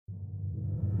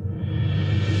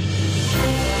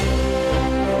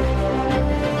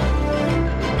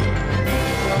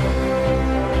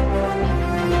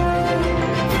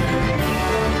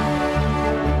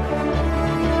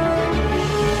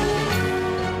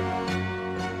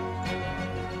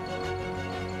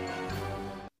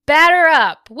Batter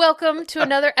up. Welcome to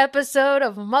another episode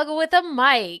of Muggle with a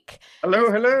Mic.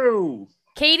 Hello.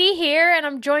 Katie here, and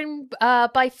I'm joined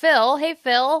by Phil. Hey,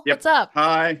 Phil. Yep. What's up?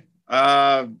 Hi.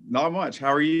 Not much.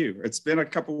 How are you? It's been a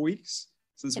couple weeks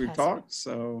since we've talked,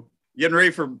 so getting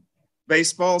ready for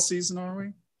baseball season, are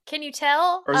we? Can you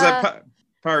tell? Or is that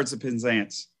Pirates of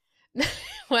Penzance?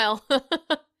 Well,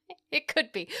 it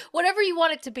could be. Whatever you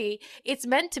want it to be. It's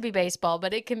meant to be baseball,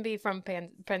 but it can be from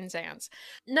Penzance.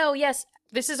 No, yes,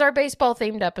 this is our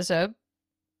baseball-themed episode.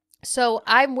 So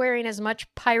I'm wearing as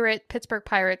much Pittsburgh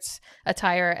Pirates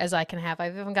attire as I can have.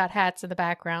 I've even got hats in the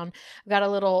background. I've got a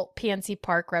little PNC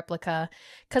Park replica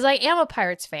because I am a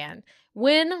Pirates fan.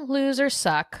 Win, lose, or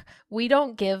suck, we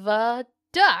don't give a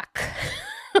duck.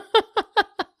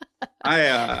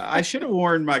 I should have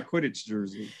worn my Quidditch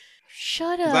jersey.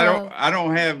 Should have. I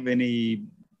don't have any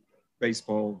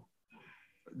baseball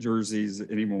jerseys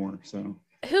anymore. So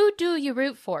who do you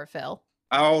root for, Phil?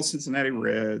 All Cincinnati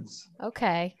Reds.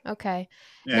 Okay. Yeah.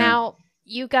 Now,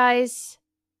 you guys,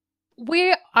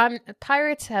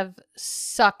 Pirates have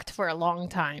sucked for a long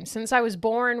time. Since I was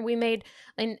born, we made,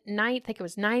 I think it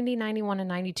was 90, 91, and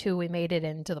 92, we made it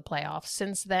into the playoffs.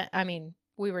 Since then, I mean,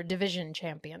 we were division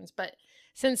champions, but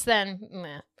since then,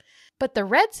 meh. But the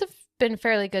Reds have been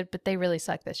fairly good, but they really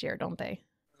suck this year, don't they?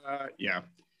 Yeah.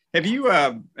 Have you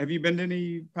been to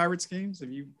any Pirates games?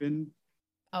 Have you been?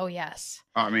 Oh, yes.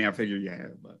 I mean, I figure you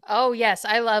have. But. Oh, yes.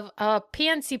 I love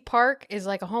PNC Park is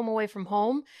like a home away from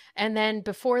home. And then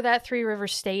before that, Three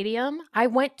Rivers Stadium. I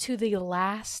went to the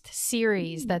last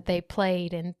series that they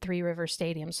played in Three Rivers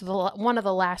Stadium. So one of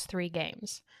the last three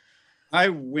games. I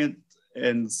went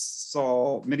and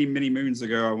saw many moons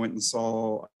ago. I went and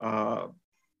saw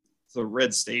the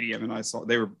Red Stadium, and I saw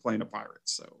they were playing the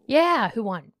Pirates. So yeah, who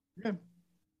won? Yeah,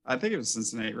 I think it was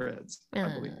Cincinnati Reds. I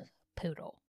believe.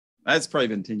 Poodle. That's probably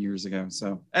been 10 years ago.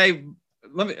 So hey,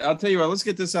 I'll tell you what. Let's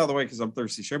get this out of the way because I'm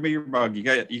thirsty. Show me your mug. You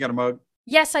got a mug?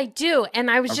 Yes, I do.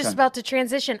 And I was just about to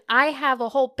transition. I have a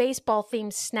whole baseball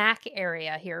themed snack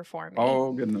area here for me.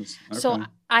 Oh goodness. Okay. So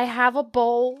I have a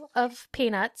bowl of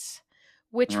peanuts,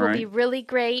 which will be really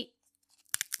great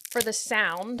for the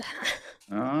sound.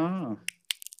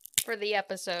 For the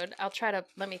episode.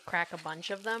 Let me crack a bunch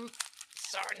of them.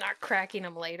 Sorry, not cracking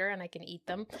them later, and I can eat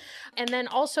them. And then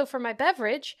also for my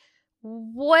beverage,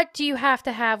 what do you have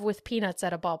to have with peanuts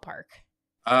at a ballpark?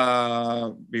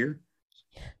 Beer.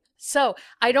 So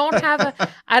I don't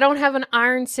have an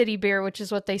Iron City beer, which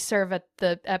is what they serve at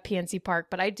PNC Park,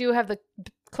 but I do have the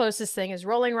closest thing is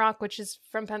Rolling Rock, which is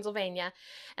from Pennsylvania,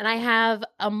 and I have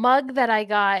a mug that I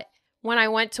got when I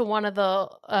went to one of the,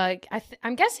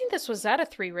 I'm guessing this was at a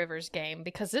Three Rivers game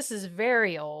because this is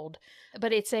very old,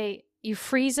 but you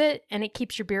freeze it and it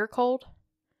keeps your beer cold.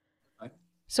 Okay.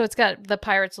 So it's got the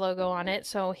Pirates logo on it.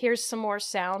 So here's some more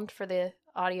sound for the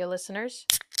audio listeners.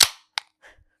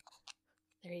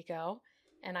 There you go.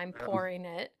 And I'm pouring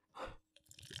it.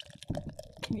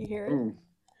 Can you hear it? Ooh,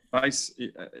 nice.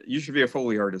 You should be a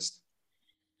Foley artist.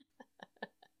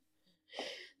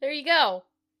 There you go.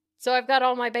 So I've got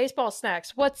all my baseball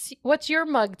snacks. What's your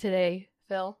mug today,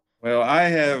 Phil? Well, I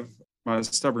have my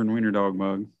stubborn wiener dog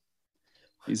mug.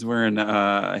 He's wearing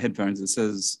headphones. It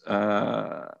says,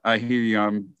 I hear you,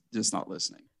 I'm just not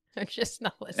listening. I'm just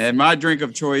not listening. And my drink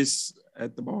of choice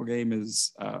at the ball game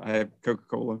is I have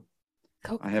Coca-Cola.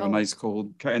 I have a nice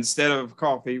cold, instead of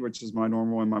coffee, which is my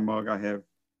normal in my mug, I have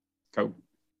Coke.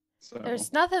 So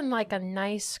there's nothing like a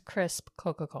nice, crisp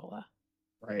Coca-Cola.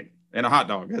 Right. And a hot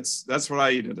dog. That's what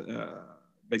I eat at a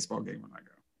baseball game when I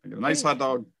go. I get a nice hot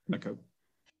dog and a Coke.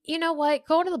 You know what?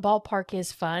 Going to the ballpark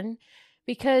is fun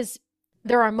because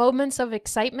there are moments of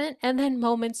excitement and then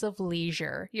moments of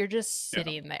leisure. You're just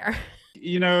sitting there.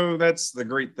 You know, that's the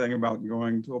great thing about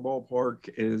going to a ballpark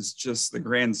is just the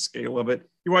grand scale of it.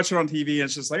 You watch it on TV and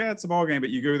it's just like, it's a ball game, but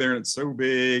you go there and it's so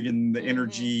big and the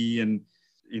energy and,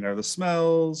 you know, the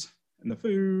smells and the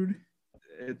food.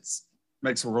 It's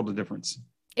makes a world of difference.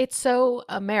 It's so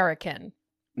American.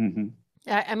 Mm-hmm.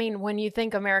 I mean, when you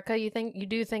think America, you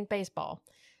do think baseball.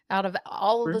 Out of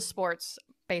all of the sports,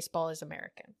 baseball is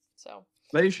American. So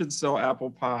they should sell apple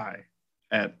pie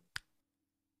at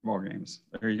ball games.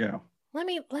 There you go. Let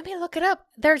me look it up.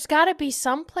 There's got to be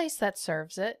some place that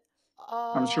serves it.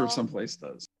 I'm sure some place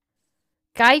does.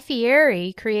 Guy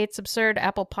Fieri creates absurd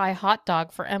apple pie hot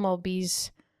dog for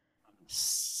MLB's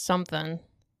something.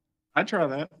 I'd try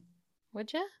that.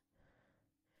 Would you?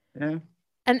 Yeah.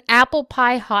 An apple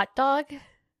pie hot dog?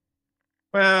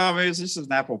 Well, I mean, it's just an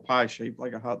apple pie shaped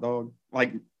like a hot dog.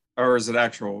 Or is it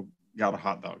actual got a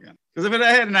hot dog in? Because if it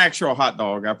had an actual hot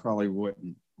dog, I probably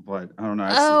wouldn't. But I don't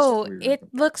know.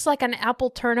 It looks like an apple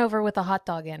turnover with a hot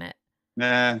dog in it.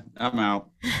 Nah, I'm out.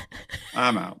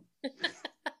 I'm out.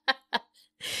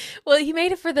 Well, he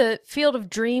made it for the Field of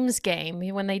Dreams game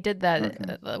when they did that.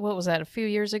 Okay. What was that, a few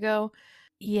years ago?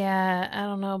 Yeah, I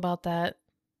don't know about that.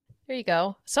 There you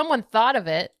go. Someone thought of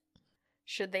it.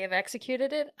 Should they have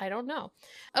executed it? I don't know.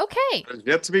 Okay, It's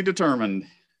yet to be determined.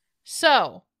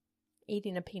 so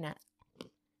eating a peanut.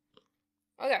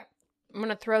 Okay, I'm going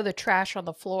to throw the trash on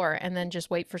the floor and then just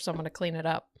wait for someone to clean it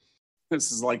up.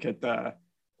 This is like at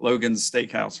Logan's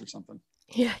Steakhouse or something.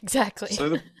 Yeah, exactly. So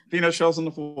the peanut shells on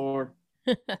the floor.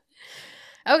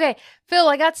 Okay, Phil,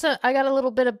 I got a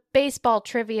little bit of baseball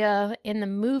trivia in the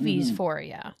movies for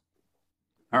you.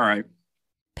 All right.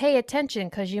 Pay attention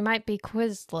because you might be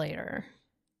quizzed later.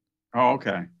 Oh,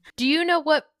 okay. Do you know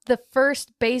what the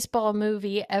first baseball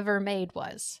movie ever made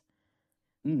was?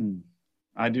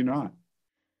 I do not.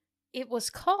 It was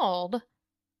called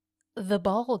The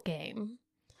Ball Game,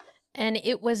 and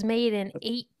it was made in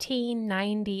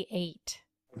 1898.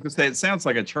 I was gonna say it sounds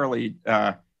like a Charlie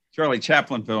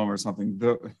Chaplin film or something.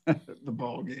 The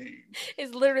Ball Game.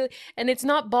 It's literally, and it's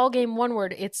not ball game one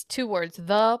word, it's two words.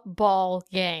 The Ball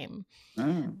Game.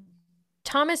 Oh.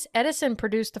 Thomas Edison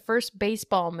produced the first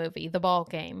baseball movie, The Ball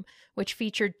Game, which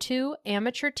featured two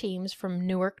amateur teams from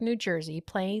Newark, New Jersey,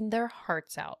 playing their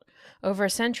hearts out. Over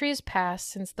a century has passed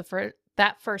since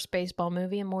that first baseball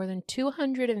movie, and more than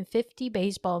 250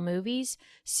 baseball movies,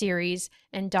 series,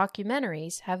 and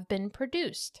documentaries have been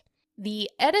produced. The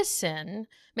Edison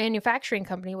Manufacturing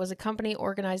Company was a company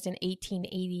organized in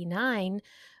 1889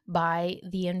 by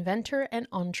the inventor and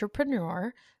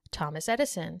entrepreneur Thomas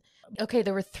Edison. Okay,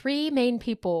 there were three main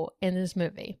people in this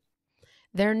movie.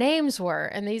 Their names were,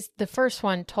 and the first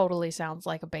one totally sounds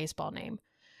like a baseball name,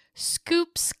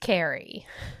 Scoops Carey.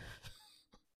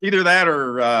 Either that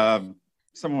or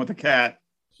someone with a cat.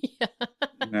 Yeah.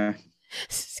 Yeah.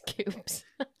 Scoops.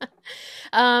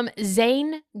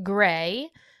 Zane Grey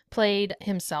played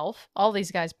himself. All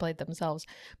these guys played themselves.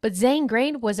 But Zane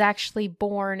Grey was actually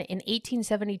born in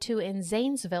 1872 in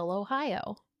Zanesville,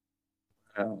 Ohio.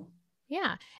 Oh.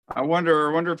 Yeah. I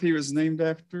wonder if he was named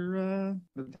after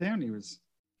the town he was.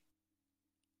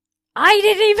 I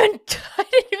didn't even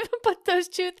put those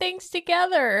two things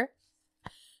together.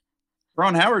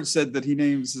 Ron Howard said that he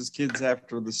names his kids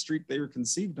after the street they were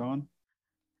conceived on.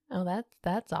 Oh,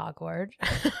 that's awkward.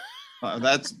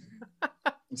 That's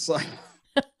it's like,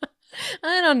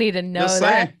 I don't need to know just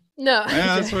that. saying. No.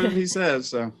 Yeah, that's what he says.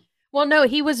 So. Well, no,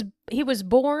 he was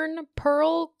born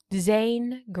Pearl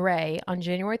Zane Grey on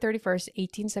January 31st,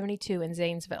 1872 in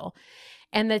Zanesville.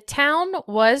 And the town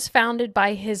was founded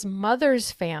by his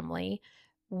mother's family,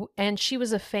 and she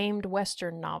was a famed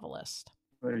Western novelist.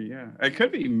 Yeah, it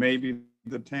could be maybe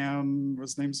the town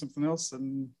was named something else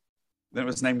and then it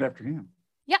was named after him.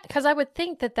 Yeah, because I would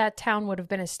think that town would have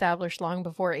been established long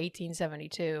before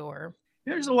 1872 or...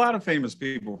 There's a lot of famous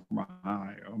people from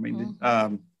Ohio. I mean,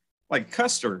 like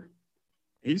Custer,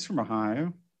 he's from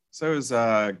Ohio. So is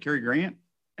Cary Grant.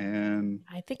 And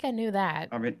I think I knew that.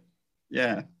 I mean,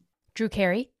 yeah. Drew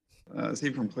Carey. Is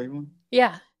he from Cleveland?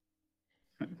 Yeah.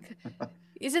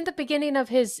 Isn't the beginning of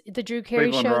the Drew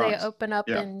Carey Cleveland show, Rocks. they open up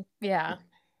in, yeah.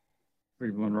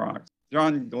 Cleveland Rocks.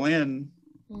 John Glenn.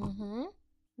 Mm-hmm.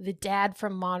 The dad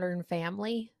from Modern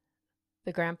Family,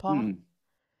 the grandpa,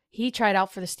 he tried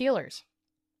out for the Steelers.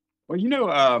 Well,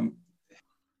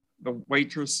 the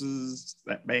Waitresses,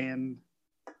 that band,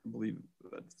 I believe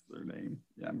that's their name.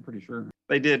 Yeah, I'm pretty sure.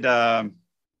 They did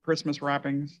Christmas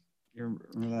Wrappings. You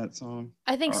remember that song?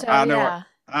 I think so, I know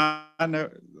yeah. I know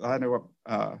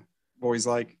what Boys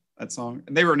Like, that song.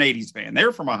 And they were an 80s band. They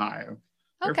were from Ohio.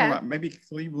 They're Okay. from maybe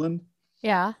Cleveland.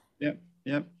 Yeah.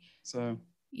 Yep. So,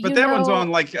 but one's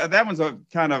on like, that one's a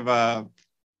kind of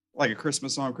like a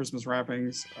Christmas song, Christmas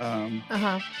Wrappings.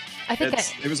 I think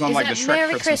it was on like the Shrek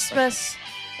Merry Christmas.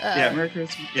 Yeah, Merry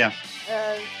Christmas. Yeah.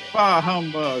 Bah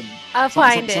humbug. I'll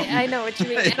find it. I know what you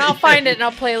mean. And I'll find it and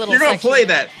I'll play a little You're going to play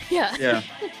that. Yeah. Yeah.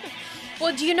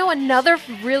 Well, do you know another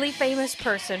really famous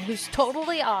person who's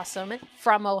totally awesome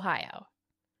from Ohio?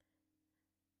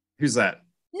 Who's that?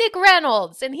 Nick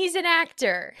Reynolds, and he's an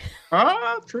actor.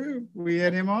 Ah, true. We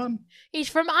had him on. He's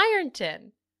from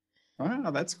Ironton. Wow,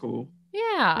 that's cool.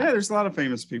 Yeah. Yeah, there's a lot of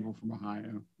famous people from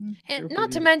Ohio. And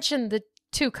not to mention the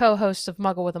two co-hosts of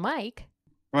Muggle with a Mic.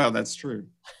 Well, that's true.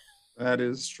 That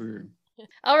is true.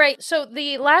 All right, so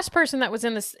the last person that was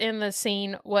in the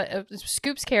scene was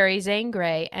Scoops Carey, Zane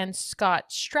Grey, and Scott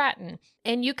Stratton.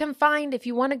 And you can find, if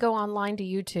you want to go online to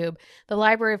YouTube, the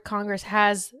Library of Congress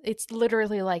it's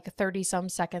literally like 30-some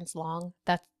seconds long.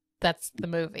 That's the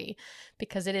movie,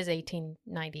 because it is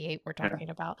 1898 we're talking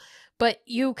about. But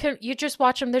you just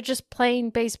watch them. They're just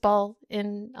playing baseball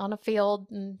on a field,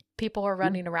 and People are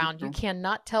running around. You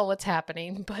cannot tell what's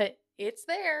happening, but it's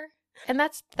there. And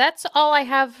that's all I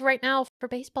have right now for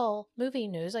baseball movie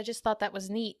news. I just thought that was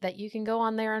neat that you can go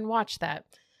on there and watch that.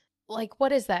 Like,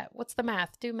 what is that? What's the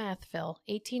math? Do math, Phil.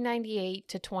 1898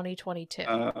 to 2022.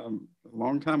 A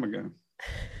long time ago.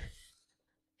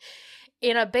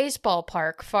 In a baseball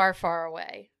park far, far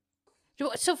away.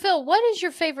 So, Phil, what is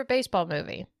your favorite baseball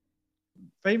movie?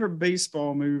 Favorite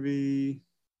baseball movie?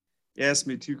 You asked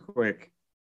me too quick.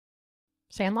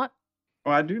 Sandlot?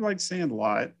 Well, I do like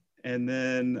Sandlot. And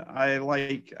then I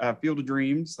like Field of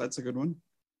Dreams. That's a good one.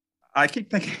 I keep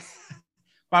thinking,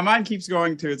 my mind keeps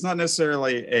going to, it's not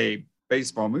necessarily a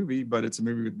baseball movie, but it's a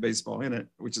movie with baseball in it,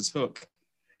 which is Hook.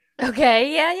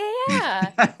 Okay, yeah.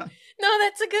 No,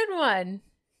 that's a good one.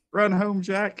 Run home,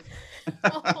 Jack.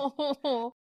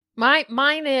 Oh.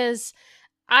 Mine is,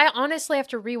 I honestly,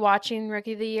 after rewatching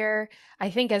Rookie of the Year, I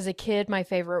think as a kid, my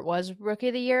favorite was Rookie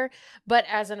of the Year. But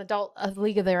as an adult, A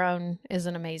League of Their Own is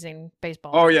an amazing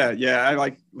baseball Oh, movie. yeah. I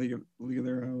like League of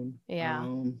Their Own. Yeah.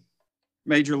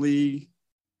 Major League.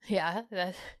 Yeah.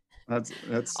 That's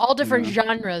all different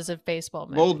genres of baseball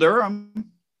movies. Bull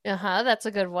Durham. That's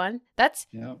a good one.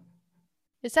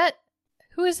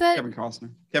 Who is that? Kevin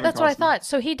Costner. That's what I thought.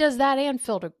 So he does that and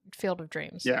Field of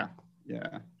Dreams. Yeah.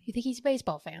 You think he's a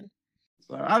baseball fan?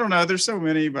 So I don't know. There's so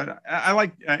many, but I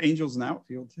like Angels in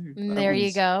Outfield too. There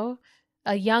you go.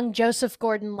 A young Joseph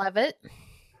Gordon-Levitt.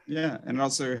 Yeah, and it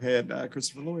also had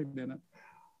Christopher Lloyd in it.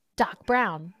 Doc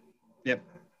Brown. Yep.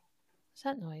 What's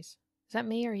that noise? Is that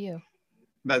me or you?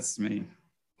 That's me.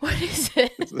 What is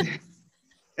it?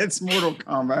 It's Mortal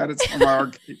Kombat. It's from our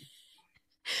arcade.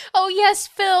 Oh, yes,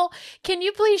 Phil. Can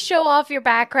you please show off your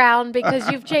background? Because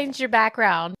you've changed your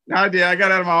background. I did. I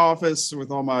got out of my office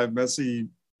with all my messy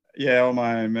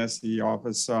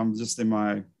office. So I'm just in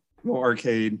my little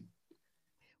arcade.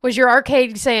 Was your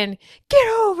arcade saying, get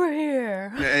over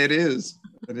here? Yeah, it is.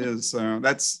 It is. So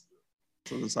that's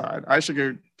to the side. I should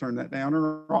go turn that down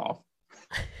or off.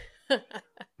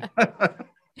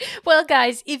 Well,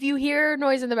 guys, if you hear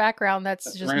noise in the background,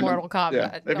 that's just random. Mortal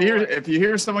Kombat. Yeah. If you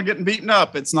hear someone getting beaten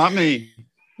up, it's not me.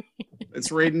 It's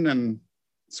Raiden and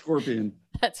Scorpion.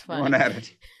 That's funny. Going at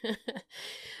it.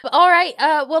 All right.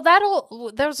 Well, that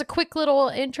was a quick little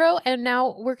intro, and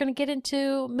now we're going to get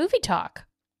into movie talk.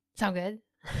 Sound good?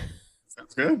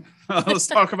 Sounds good. Let's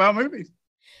talk about movies.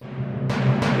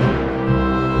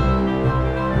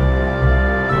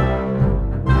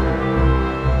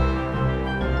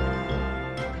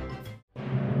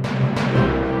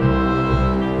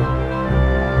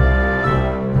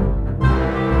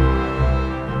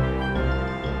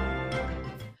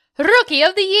 Rookie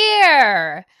of the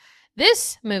Year!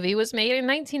 This movie was made in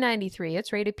 1993.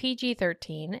 It's rated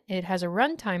PG-13. It has a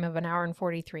runtime of 1 hour and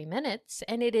 43 minutes,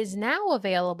 and it is now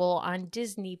available on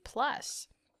Disney+.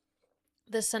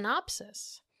 The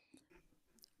synopsis.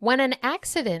 When an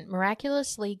accident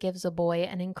miraculously gives a boy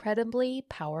an incredibly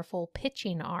powerful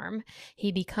pitching arm,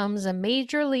 he becomes a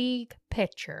major league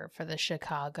pitcher for the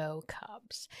Chicago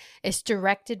Cubs. It's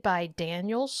directed by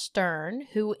Daniel Stern,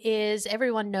 who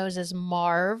everyone knows as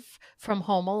Marv from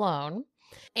Home Alone,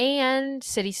 and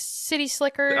City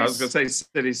Slickers. I was going to say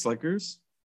City Slickers.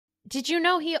 Did you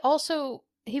know he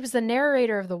was the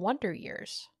narrator of The Wonder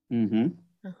Years? Mm-hmm.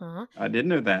 Uh-huh. I didn't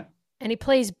know that. And he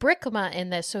plays Brickma in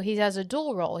this, so he has a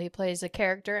dual role. He plays a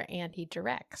character and he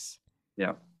directs.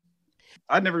 Yeah.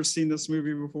 I'd never seen this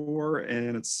movie before,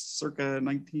 and it's circa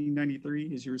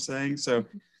 1993, as you were saying. So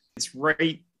it's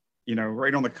right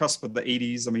on the cusp of the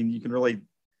 80s. I mean,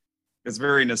 it's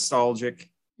very nostalgic,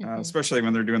 especially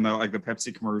when they're doing the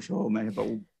Pepsi commercial and they have the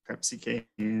old Pepsi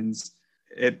cans.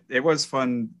 It was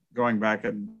fun going back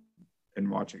and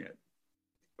watching it.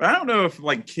 But I don't know if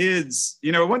kids,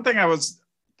 one thing I was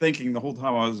thinking the whole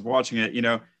time I was watching it,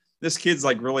 this kid's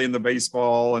really into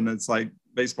baseball, and it's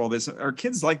baseball. Are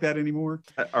kids like that anymore?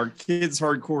 Are kids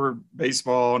hardcore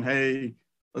baseball and hey,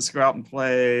 let's go out and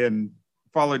play and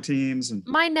follow teams? And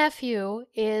my nephew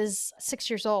is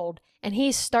 6 years old, and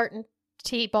he's starting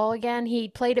t-ball again. He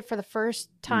played it for the first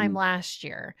time last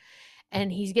year,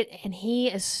 and he's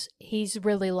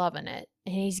really loving it.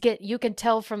 And you can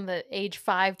tell from the age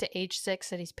 5 to age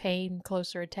 6 that he's paying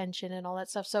closer attention and all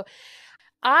that stuff. So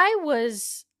I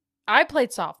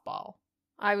played softball.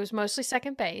 I was mostly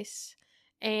second base,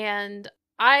 and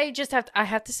I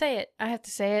have to say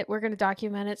it. We're going to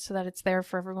document it so that it's there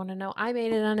for everyone to know. I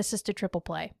made an unassisted triple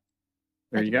play.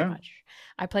 There you go.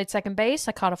 I played second base.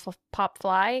 I caught a pop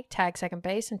fly, tagged second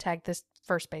base, and tagged this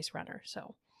first base runner.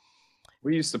 So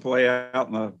we used to play out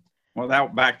in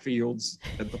out backfields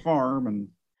at the farm, and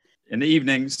in the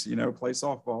evenings, play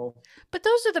softball. But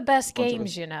those are the best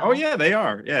games, Oh yeah, they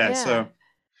are. Yeah. So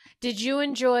Did you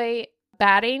enjoy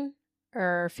batting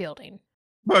or fielding?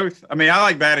 Both. I mean, I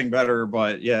like batting better,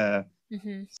 but yeah,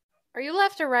 Mm-hmm. Are you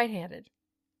left or right-handed?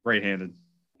 right-handed.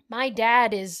 My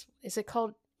dad is it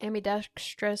called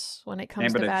ambidextrous when it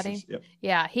comes to batting? Ambidextrous. Yep.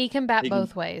 Yeah, he can bat He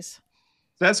both can, ways.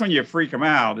 so that's when you freak them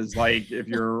out. Is like if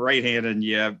you're right-handed and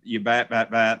you bat,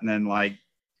 and then like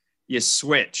you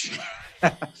switch.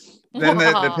 Then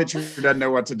the Wow. pitcher doesn't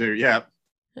know what to do. Yeah.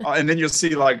 And then you'll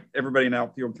see like everybody in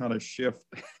outfield kind of shift.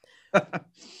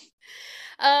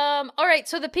 All right,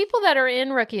 so the people that are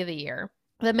in Rookie of the Year,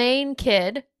 the main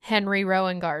kid, Henry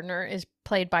Rowan Gardner, is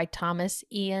played by Thomas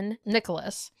Ian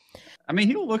Nicholas. I mean,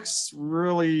 he looks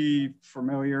really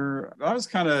familiar. I was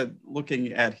kind of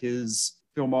looking at his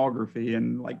filmography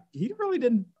and like he really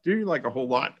didn't do like a whole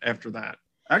lot after that.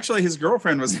 Actually, his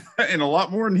girlfriend was in a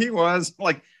lot more than he was.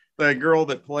 Like the girl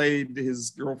that played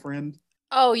his girlfriend.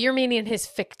 Oh, you're meaning his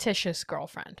fictitious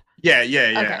girlfriend. Yeah.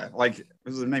 Okay. Like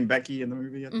was her name Becky in the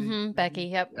movie? I think. Mm-hmm, Becky,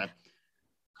 yep. Yeah.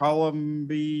 Colum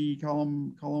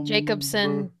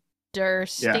Jacobson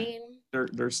Durstein. Yeah.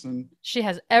 Durston. She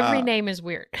has every name is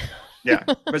weird. Yeah,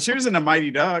 but she was in the Mighty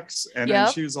Ducks, and Yep.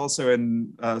 then she was also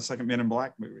in second Men in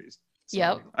Black movies. So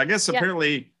Yep. I guess Yep.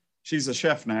 apparently she's a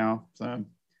chef now, so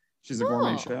she's a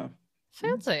gourmet chef.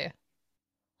 Fancy.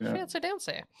 Yeah. Fancy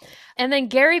dancy. And then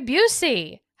Gary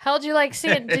Busey. How'd you like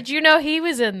seeing? Did you know he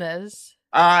was in this?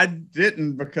 I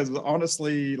didn't because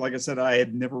honestly, like I said, I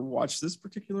had never watched this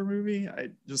particular movie. I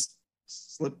just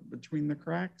slipped between the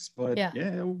cracks. But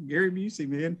yeah, old Gary Busey,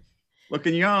 man,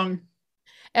 looking young.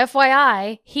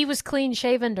 FYI, he was clean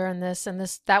shaven during this, and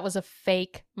that was a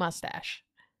fake mustache.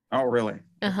 Oh, really?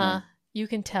 Uh-huh. Okay. You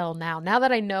can tell now. Now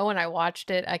that I know and I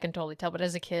watched it, I can totally tell. But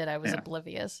as a kid, I was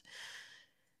oblivious.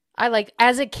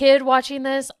 As a kid watching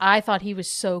this, I thought he was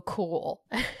so cool.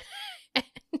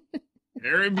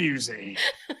 Gary Busey.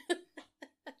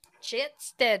 Chet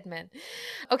Stedman.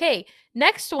 Okay,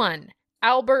 next one.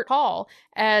 Albert Hall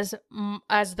as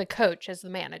the coach, as the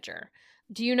manager.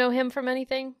 Do you know him from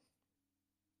anything?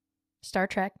 Star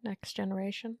Trek, Next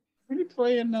Generation. Who did he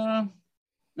play in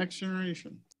Next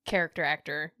Generation? Character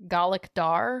actor Galak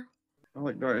Dar.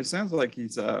 Galak Dar. It sounds like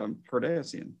he's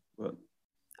Cardassian, but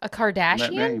A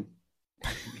Kardashian?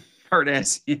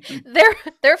 Kardashian.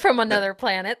 They're from another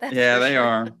planet. Yeah, they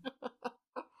are.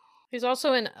 He's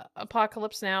also in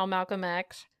Apocalypse Now, Malcolm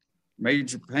X,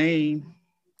 Major Payne,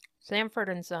 Sanford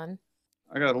and Son.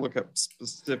 I gotta look up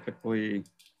specifically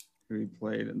who he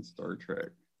played in Star Trek.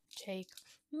 Take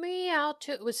me out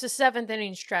to... It was the 7th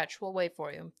inning stretch. We'll wait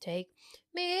for you. Take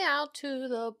me out to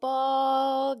the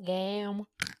ball game.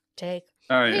 Take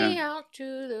me out to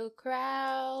the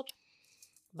crowd.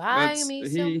 Buy me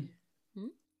some...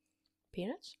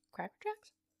 Peanuts? Cracker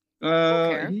Jacks?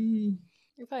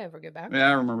 If I ever get back. Yeah,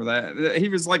 I remember that. He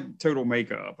was like total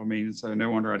makeup. I mean, so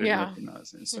no wonder I didn't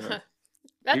recognize him. So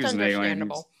that's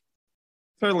understandable.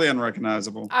 Totally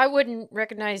unrecognizable. I wouldn't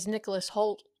recognize Nicholas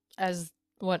Hoult as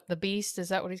the Beast? Is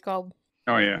that what he's called?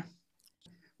 Oh yeah.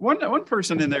 One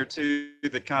person in there too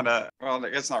that kind of, well,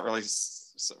 it's not really,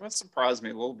 what surprised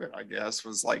me a little bit, I guess,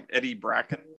 was like Eddie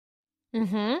Bracken,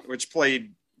 which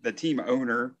played the team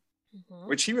owner,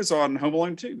 which he was on Home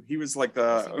Alone 2. He was like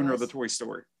the owner of the Toy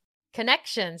Story.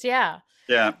 Connections, yeah.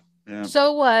 Yeah.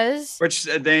 So was... Which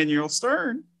Daniel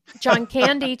Stern. John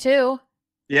Candy, too.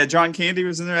 Yeah, John Candy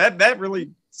was in there. That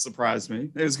really surprised me.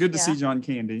 It was good to see John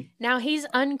Candy. Now, he's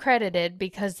uncredited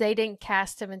because they didn't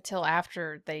cast him until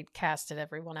after they casted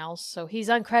everyone else. So he's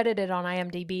uncredited on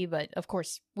IMDb, but of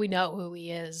course, we know who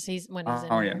he is. He's in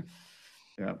there.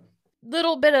 Yeah.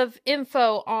 Little bit of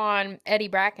info on Eddie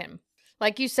Bracken.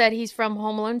 Like you said, he's from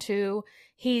Home Alone 2.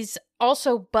 He's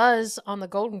also Buzz on The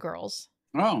Golden Girls.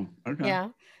 Oh, okay. Yeah.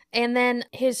 And then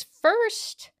his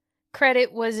first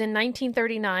credit was in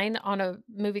 1939 on a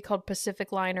movie called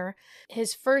Pacific Liner.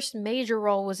 His first major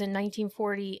role was in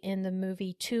 1940 in the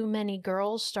movie Too Many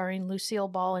Girls, starring Lucille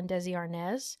Ball and Desi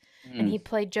Arnaz. And he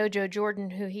played JoJo Jordan,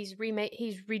 who he's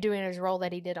redoing his role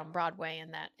that he did on Broadway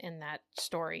in that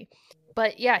story.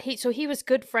 But yeah, he was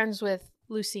good friends with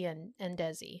Lucy and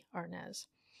Desi Arnaz.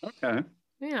 Okay.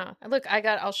 Yeah. Look,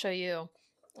 I'll show you.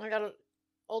 I got an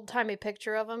old-timey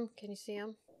picture of him. Can you see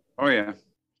him? Oh, yeah.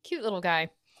 Cute little guy.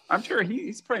 I'm sure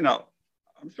he's probably not,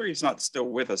 I'm sure he's not still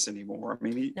with us anymore. I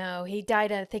mean, No, he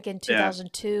died, I think, in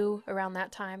 2002, around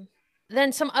that time.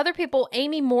 Then some other people,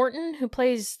 Amy Morton, who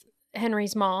plays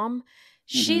Henry's mom,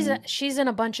 she's in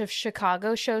a bunch of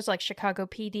Chicago shows like Chicago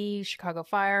PD, Chicago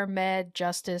Fire, Med,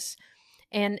 Justice.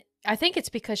 And I think it's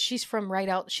because she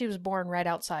was born right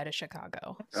outside of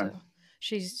Chicago. Okay. So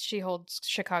she holds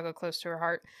Chicago close to her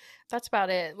heart. That's about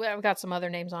it. I've got some other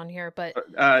names on here, but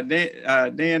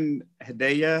Dan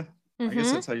Hedaya. I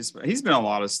guess that's how he's been in a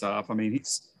lot of stuff. I mean,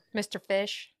 Mr.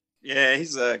 Fish. Yeah,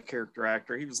 he's a character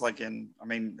actor. He was like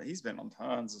he's been on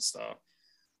tons of stuff.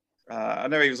 I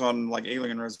know he was on like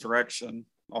Alien Resurrection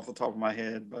off the top of my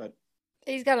head, but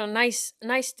he's got a nice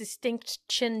distinct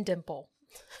chin dimple.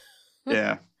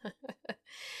 Yeah.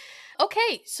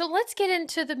 Okay, so let's get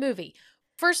into the movie.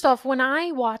 First off, when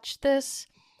I watched this,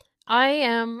 I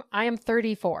am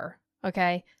 34,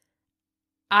 okay?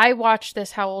 I watched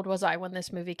this, how old was I when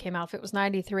this movie came out? If it was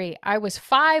 93, I was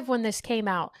 5 when this came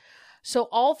out. So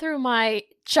all through my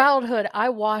childhood, I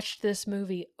watched this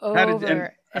movie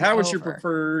over How was your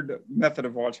preferred method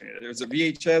of watching it? Was it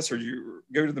VHS, or did you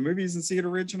go to the movies and see it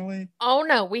originally? Oh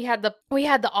no, we had the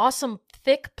awesome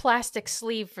thick plastic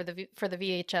sleeve for the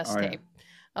VHS tape.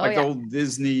 Yeah. Like the old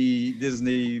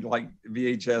Disney like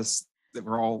VHS that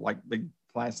were all like big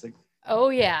plastic. Oh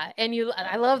yeah, and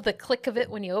I love the click of it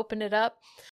when you open it up.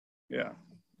 Yeah.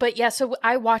 But yeah, so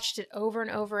I watched it over and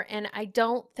over, and I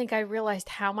don't think I realized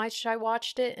how much I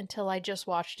watched it until I just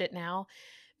watched it now,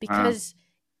 because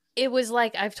it was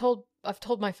like I've told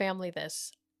my family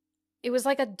this. It was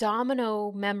like a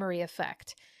domino memory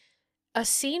effect. A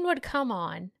scene would come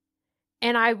on,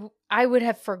 and I would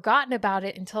have forgotten about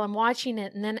it until I'm watching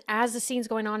it, and then as the scene's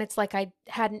going on, it's like I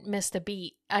hadn't missed a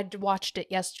beat. I'd watched it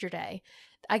yesterday.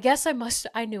 I guess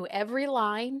I knew every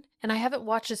line, and I haven't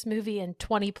watched this movie in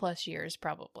 20 plus years,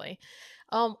 probably.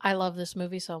 I love this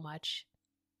movie so much.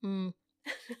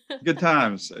 Good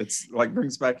times. It's like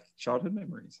brings back childhood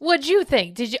memories. What'd you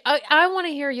think? I want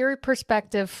to hear your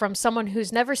perspective from someone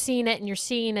who's never seen it, and you're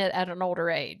seeing it at an older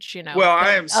age, Well,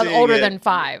 I am seeing older than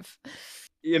 5.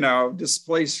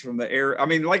 Displaced from the era. I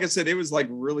mean, like I said, it was like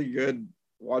really good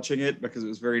watching it because it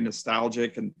was very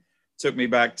nostalgic and took me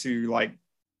back to like,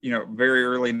 very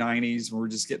early 90s when we're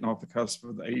just getting off the cusp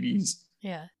of the 80s.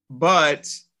 Yeah. But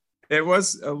it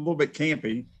was a little bit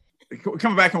campy.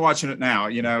 Coming back and watching it now,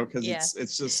 because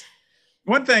it's just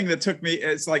one thing that took me.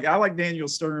 It's like I like Daniel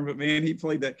Stern, but man, he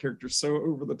played that character so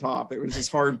over the top. It was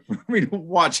just hard for me to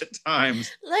watch at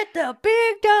times. Let the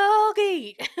big dog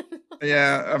eat.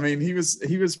 Yeah, I mean, he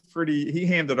he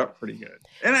hammed it up pretty good,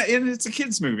 and it's a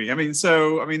kids movie. I mean,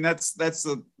 that's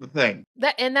the thing.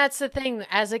 That's the thing.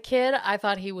 As a kid, I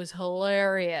thought he was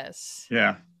hilarious.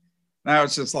 Yeah. Now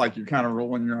it's just like you're kind of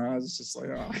rolling your eyes. It's just like,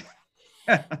 oh.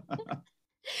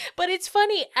 But it's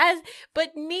funny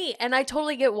and I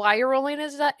totally get why you're rolling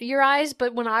your eyes.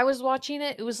 But when I was watching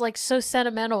it, it was like so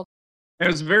sentimental. It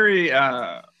was very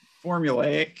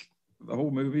formulaic, the whole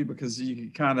movie, because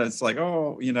you kind of, it's like,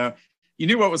 you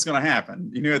knew what was going to happen.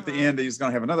 You knew at the end he was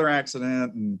going to have another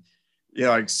accident and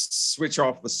like switch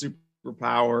off the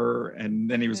superpower, and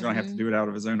then he was going to have to do it out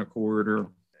of his own accord, or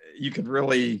you could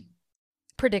really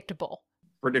predictable,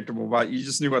 but you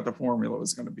just knew what the formula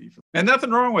was going to be. And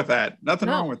nothing wrong with that.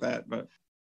 Wrong with that, but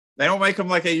they don't make them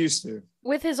like they used to.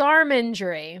 With his arm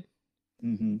injury,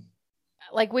 mm-hmm.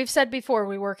 Like we've said before,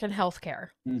 we work in healthcare.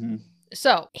 Mm-hmm.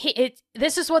 So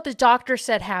this is what the doctor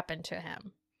said happened to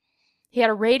him. He had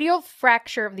a radial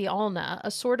fracture of the ulna,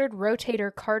 assorted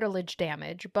rotator cartilage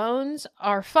damage. Bones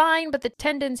are fine, but the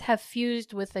tendons have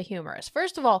fused with the humerus.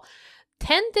 First of all,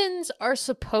 tendons are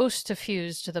supposed to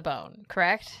fuse to the bone,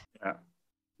 correct? Yeah.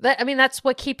 That's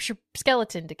what keeps your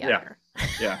skeleton together.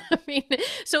 Yeah.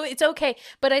 So it's okay.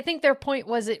 But I think their point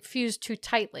was it fused too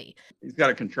tightly. He's got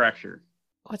a contracture.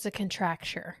 What's a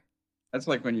contracture? That's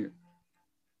like when you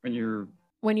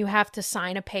have to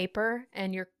sign a paper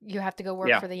and you have to go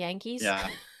work for the Yankees. Yeah.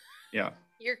 Yeah.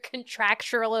 You're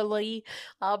contractually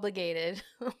obligated.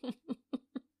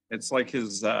 It's like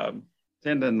his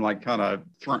tendon like kind of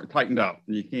tightened up,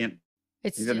 and he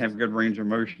doesn't have good range of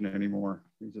motion anymore.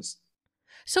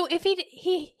 So if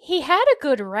he had a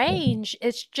good range,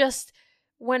 it's just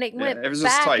when it went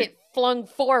back, it flung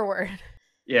forward.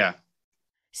 Yeah.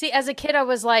 See, as a kid, I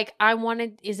was like,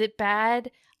 is it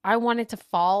bad? I wanted to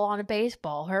fall on a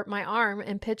baseball, hurt my arm,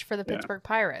 and pitch for the Pittsburgh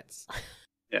Pirates.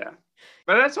 Yeah.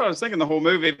 But that's what I was thinking the whole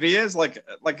movie. If he is like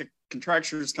a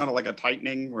contracture is kind of like a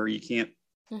tightening where you can't.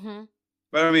 Mm-hmm.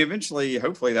 But eventually,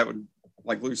 hopefully that would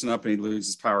like loosen up and he'd lose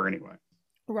his power anyway.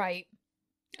 Right.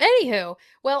 Anywho,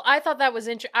 well, I thought that was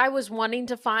interesting. I was wanting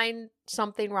to find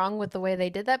something wrong with the way they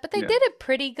did that, but they did it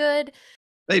pretty good.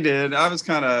 They did. I was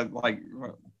kind of like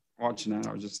watching that.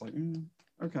 I was just like,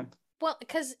 okay. Well,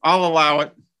 because I'll allow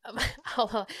it.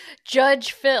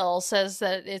 Judge Phil says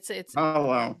that it's.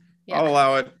 I'll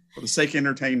allow it for the sake of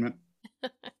entertainment.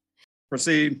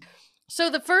 Proceed. So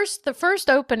the first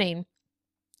opening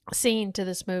scene to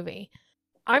this movie,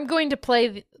 I'm going to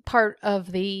play part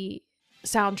of the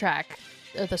soundtrack,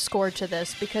 the score to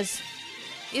this, because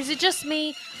is it just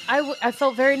me, I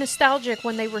felt very nostalgic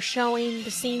when they were showing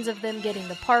the scenes of them getting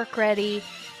the park ready,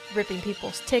 ripping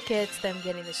people's tickets, them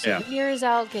getting the Yeah. souvenirs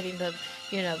out, getting the,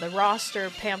 the roster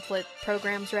pamphlet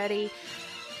programs ready.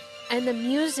 And the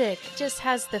music just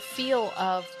has the feel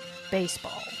of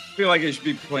baseball. I feel like it should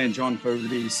be playing John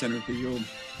Fogerty's Center Field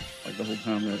like the whole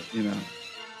time that,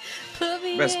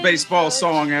 best baseball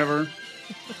song ever.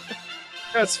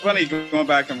 That's funny going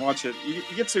back and watch it. You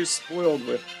get so spoiled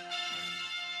with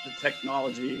the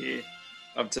technology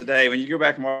of today. When you go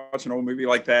back and watch an old movie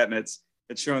like that and it's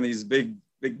showing these big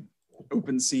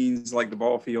open scenes like the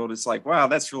ball field, it's like, wow,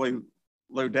 that's really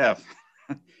low def.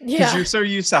 Because you're so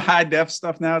used to high def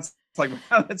stuff now. It's like,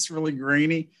 wow, that's really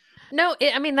grainy. No,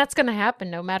 that's going to happen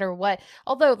no matter what.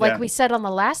 Although, like we said on the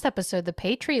last episode, The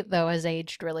Patriot, though, has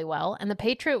aged really well. And The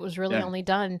Patriot was really only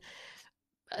done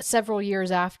several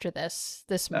years after this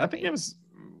movie. I think it was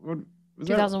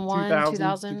 2001,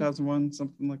 2001,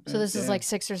 something like that. So this is like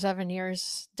 6 or 7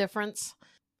 years difference.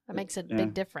 That makes a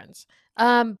big difference.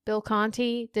 Bill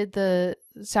Conti did the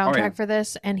soundtrack for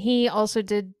this, and he also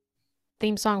did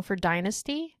theme song for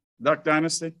Dynasty. Duck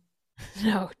Dynasty?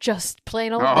 No, just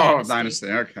plain old Dynasty.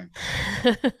 Okay.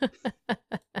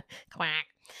 Quack.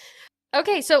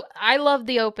 Okay, so I love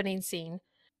the opening scene.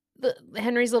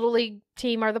 Henry's Little League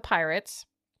team are the Pirates.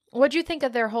 What'd you think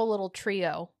of their whole little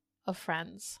trio of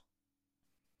friends?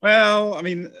 Well, I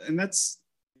mean, and that's,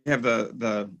 you have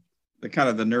the kind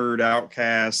of the nerd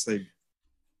outcast. They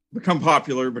become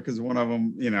popular because one of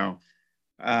them,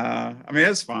 I mean,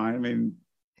 that's fine. I mean,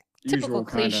 typical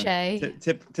cliche.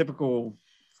 Typical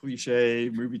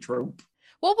cliche movie trope.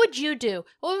 What would you do?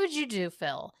 What would you do,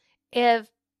 Phil, if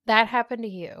that happened to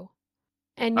you?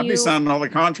 And I'd be signing all the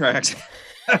contracts,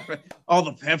 all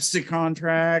the Pepsi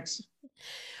contracts.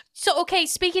 So, okay,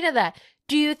 speaking of that,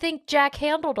 do you think Jack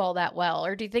handled all that well,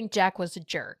 or do you think Jack was a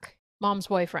jerk, Mom's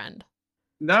boyfriend?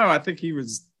 No, I think he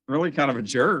was really kind of a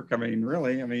jerk. I mean,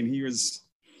 really. I mean, he was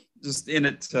just in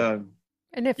it to...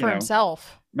 In it for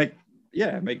himself. Make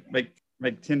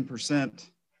 10%.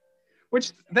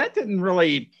 Which, that didn't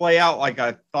really play out like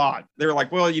I thought. They were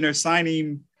like, well, sign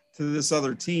him to this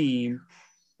other team.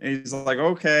 And he's like,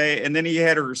 okay. And then he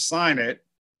had her sign it.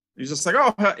 He's just like,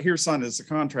 oh, here, son, is the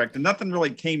contract. And nothing really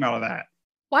came out of that.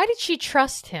 Why did she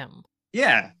trust him?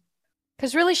 Yeah.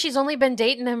 Because really, she's only been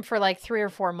dating him for like 3 or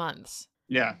 4 months.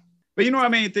 Yeah. But you know what I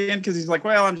mean? At the end, because he's like,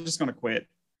 well, I'm just going to quit.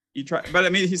 But I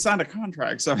mean, he signed a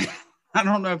contract. So I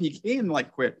don't know if he can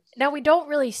quit. Now, we don't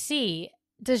really see,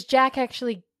 does Jack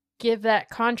actually give that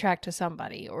contract to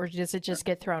somebody, or does it just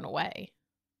get thrown away?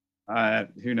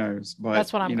 Who knows? But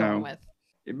that's what I'm going with.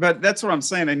 But that's what I'm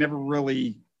saying. They never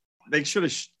really, they should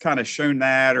have kind of shown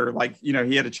that, or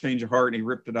he had a change of heart and he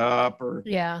ripped it up, or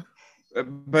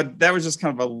but that was just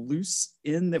kind of a loose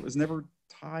end that was never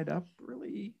tied up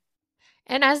really.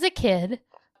 And as a kid,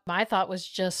 my thought was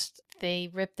just they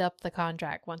ripped up the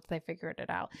contract once they figured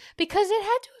it out, because it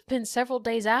had to have been several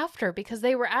days after, because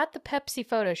they were at the Pepsi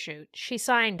photo shoot. She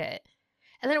signed it,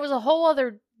 and then it was a whole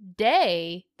other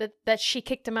day that she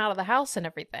kicked him out of the house and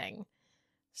everything.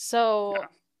 So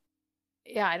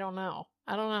yeah, I don't know.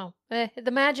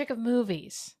 The magic of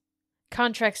movies.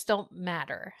 Contracts don't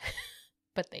matter,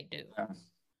 but they do. Yeah.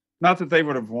 Not that they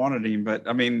would have wanted him, but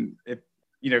I mean, if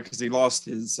because he lost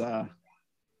his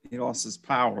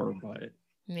power, but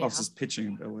lost his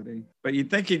pitching ability. But you'd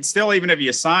think he'd still, even if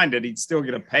you signed it, he'd still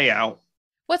get a payout.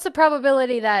 What's the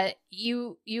probability that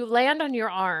you land on your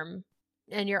arm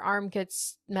and your arm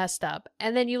gets messed up,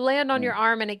 and then you land on your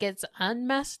arm and it gets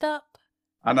unmessed up?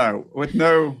 I know.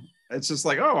 It's just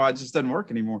like, oh, it just doesn't work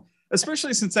anymore.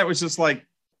 Especially since that was just like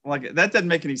that doesn't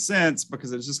make any sense,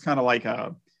 because it's just kind of like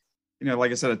a,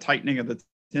 like I said, a tightening of the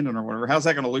tendon or whatever. How's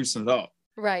that going to loosen it up?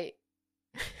 Right.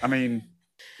 I mean,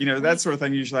 that sort of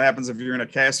thing usually happens if you're in a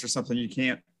cast or something. You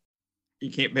can't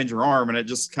bend your arm, and it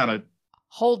just kind of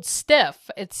holds stiff.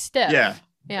 It's stiff. Yeah.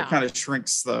 It kind of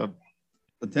shrinks the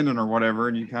tendon or whatever,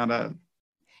 and you kind of.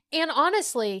 And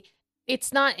honestly,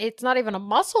 it's not even a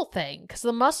muscle thing, because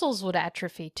the muscles would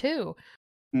atrophy too.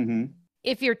 Mm-hmm.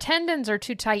 If your tendons are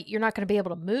too tight, you're not going to be able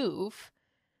to move.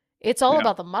 It's all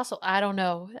about the muscle. I don't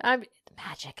know. The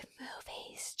magic of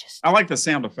movies. I like the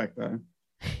sound effect though,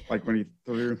 like when he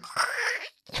threw.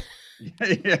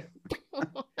 Yeah.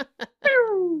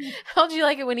 How'd you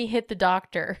like it when he hit the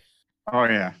doctor? Oh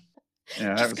yeah,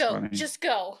 yeah, that was funny. Just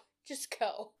go.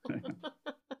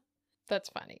 That's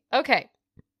funny. Okay,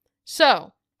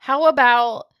 so how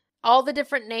about all the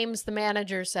different names the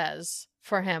manager says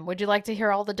for him? Would you like to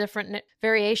hear all the different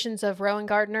variations of Rowan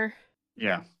Gardner?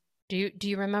 Yeah. Do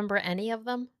you remember any of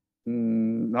them?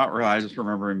 Not really. I just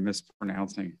remember him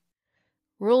mispronouncing.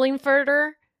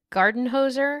 Rulingfurter,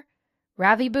 Gardenhoser,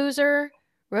 Ravi Boozer,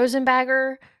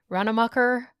 Rosenbagger,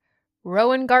 Runnemucker,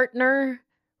 Rowengartner,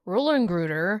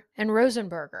 Rullengruder, and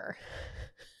Rosenberger.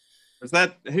 Was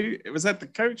that who? Was that the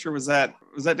coach, or was that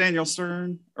Daniel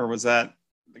Stern, or was that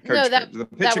the coach? No, the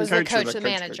pitching that was the coach, or coach, the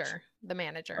manager, coach? the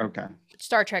manager. Okay.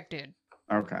 Star Trek dude.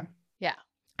 Okay. Yeah,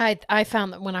 I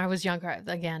found that when I was younger,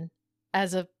 again,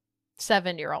 as a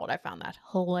 7-year-old, I found that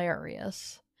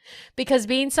hilarious because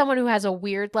being someone who has a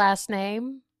weird last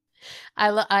name,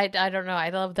 I don't know, I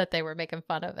love that they were making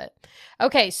fun of it.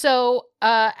 Okay, so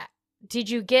do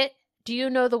you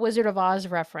know the Wizard of Oz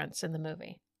reference in the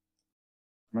movie?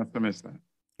 Must have missed that.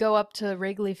 Go up to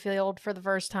Wrigley Field for the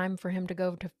first time for him to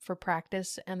go for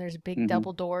practice, and there's big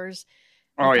double doors.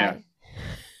 Oh yeah.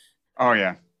 Oh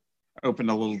yeah. Open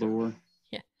a little door.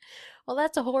 Yeah. Well,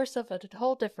 that's a horse of a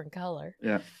whole different color.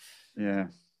 Yeah. Yeah.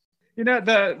 You know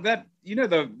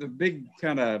the big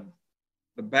kind of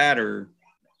the batter.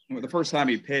 The first time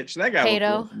he pitched, that guy looked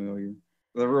real familiar.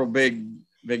 The real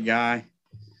big guy.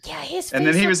 Yeah, his face. And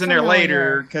then he was in there familiar.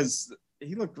 later because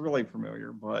he looked really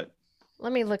familiar. But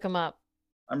let me look him up.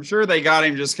 I'm sure they got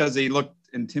him just because he looked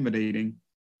intimidating.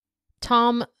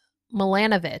 Tom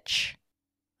Milanovich.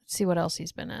 Let's see what else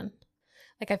he's been in.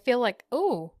 Like, I feel like,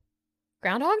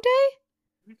 Groundhog Day?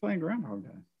 He's playing Groundhog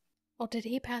Day. Oh, did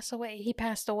he pass away? He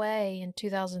passed away in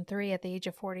 2003 at the age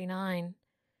of 49.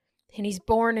 And he's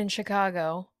born in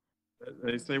Chicago.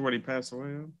 They say what he passed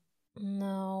away of?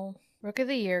 No. Rookie of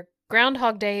the Year.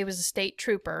 Groundhog Day, he was a state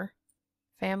trooper.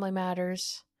 Family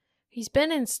Matters. He's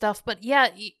been in stuff, but yeah,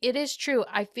 it is true.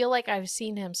 I feel like I've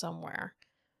seen him somewhere.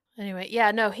 Anyway,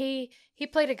 yeah, no, he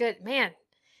played a good man.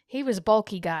 He was a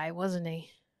bulky guy, wasn't he?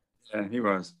 Yeah, he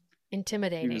was.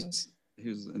 Intimidating. He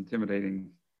was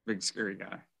intimidating, big, scary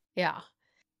guy. Yeah.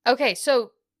 Okay,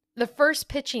 so the first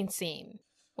pitching scene.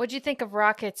 What'd you think of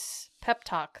Rocket's pep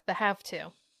talk, the have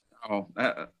to? Oh,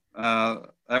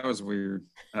 that was weird.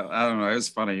 I don't know. It was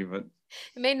funny, but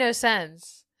it made no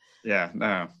sense. Yeah,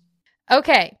 no.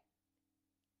 Okay.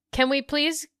 Can we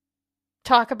please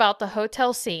talk about the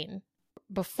hotel scene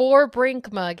before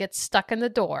Brinkma gets stuck in the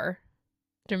door?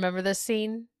 Do you remember this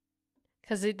scene?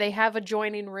 Because they have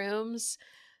adjoining rooms.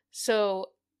 So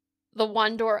the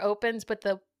one door opens, but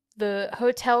the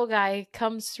hotel guy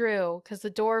comes through because the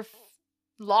door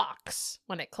locks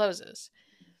when it closes.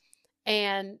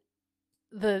 And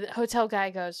the hotel guy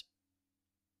goes,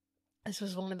 this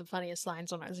was one of the funniest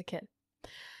lines when I was a kid.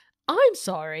 I'm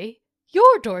sorry.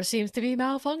 Your door seems to be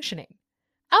malfunctioning.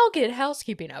 I'll get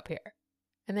housekeeping up here.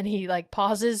 And then he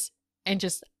pauses and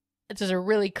just does a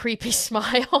really creepy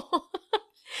smile.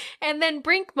 And then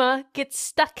Brinkma gets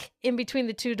stuck in between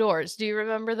the two doors. Do you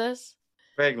remember this?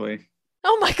 Vaguely.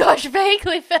 Oh my gosh,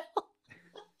 vaguely, Phil.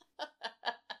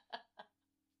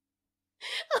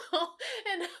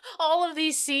 And all of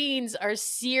these scenes are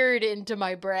seared into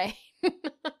my brain.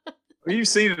 Well, you've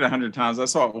seen it 100 times. I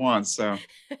saw it once, so.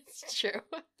 It's true.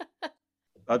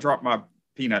 I dropped my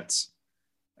peanuts,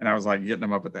 and I was getting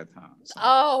them up at that time. So.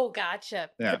 Oh, gotcha.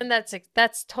 Yeah. And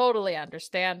that's totally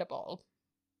understandable.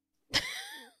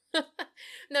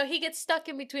 No, he gets stuck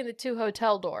in between the two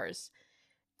hotel doors,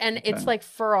 and it's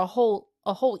for a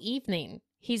whole evening.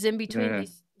 He's in between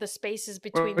the spaces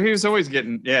between. Well, he was always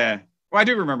getting Well, I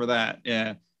do remember that.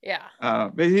 Yeah. Yeah.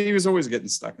 But he was always getting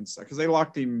stuck and stuff because they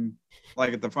locked him.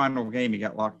 At the final game, he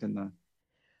got locked in the.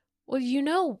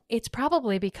 Well, it's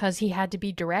probably because he had to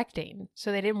be directing,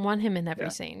 so they didn't want him in every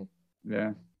scene.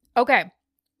 Yeah. Okay,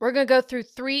 we're gonna go through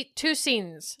two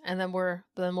scenes, and then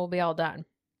we'll be all done,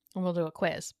 and we'll do a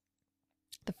quiz.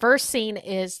 The first scene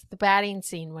is the batting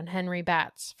scene when Henry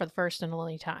bats for the first and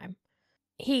only time.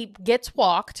 He gets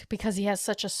walked because he has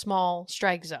such a small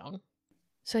strike zone.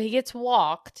 So he gets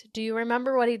walked. Do you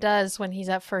remember what he does when he's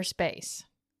at first base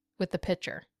with the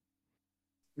pitcher?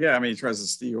 Yeah, I mean, he tries to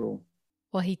steal.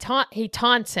 Well, he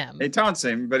taunts him. He taunts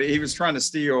him, but he was trying to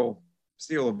steal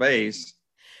a base,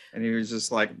 and he was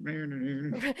just like,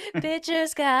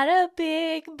 "Pitcher's got a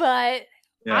big butt."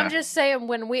 Yeah. I'm just saying,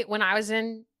 when I was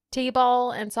in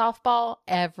t-ball and softball,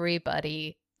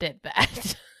 everybody did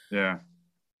that. Yeah.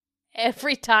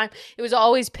 Every time. It was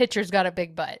always pitcher's got a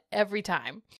big butt. Every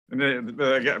time. And then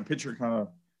the pitcher kind of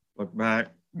looked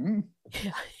back.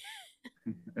 Yeah.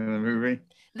 In the movie.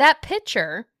 That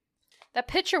pitcher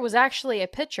was actually a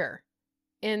pitcher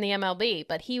in the MLB,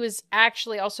 but he was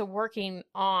actually also working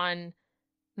on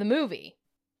the movie.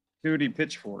 Who did he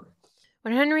pitch for?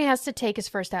 When Henry has to take his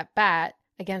first at bat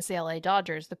against the LA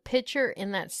Dodgers, the pitcher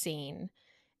in that scene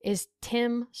is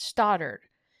Tim Stoddard.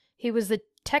 He was the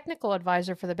technical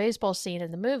advisor for the baseball scene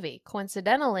in the movie.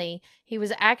 Coincidentally, he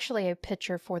was actually a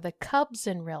pitcher for the Cubs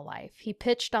in real life. He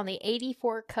pitched on the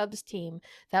 '84 Cubs team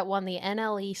that won the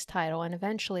NL East title and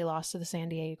eventually lost to the San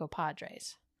Diego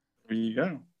Padres. There you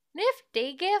go.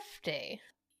 Nifty gifty.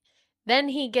 Then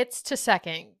he gets to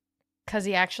second because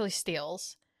he actually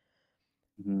steals.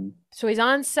 Mm-hmm. So he's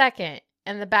on second,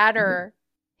 and the batter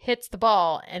hits the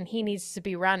ball, and he needs to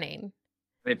be running.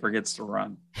 He forgets to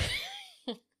run.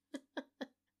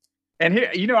 And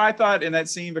here, I thought in that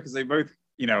scene, because they both,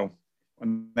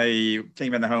 when they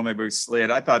came in the home, they both slid.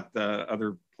 I thought the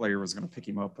other player was going to pick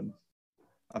him up, and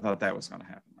I thought that was going to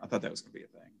happen. I thought that was going to be a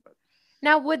thing. But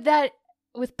now, would that,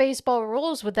 with baseball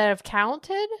rules, would that have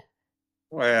counted?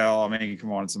 Well, I mean,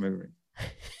 come on, it's a movie.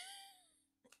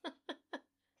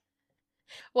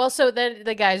 Well, so then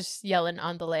the guy's yelling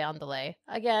on delay.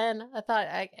 Again, I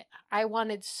thought I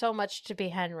wanted so much to be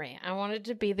Henry. I wanted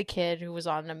to be the kid who was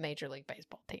on a Major League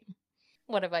Baseball team.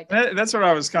 What have I done? That's what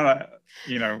I was kind of,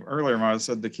 earlier when I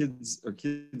said the kids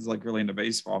like really into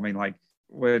baseball. I mean, like,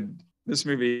 would this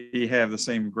movie have the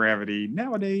same gravity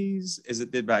nowadays as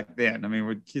it did back then? I mean,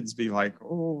 would kids be like,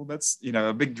 oh, that's,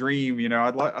 a big dream,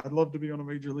 I'd love to be on a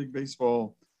Major League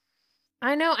Baseball.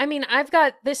 I know. I mean, I've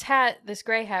got this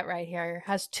gray hat right here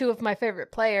has two of my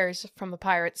favorite players from the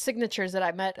Pirates, signatures that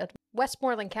I met at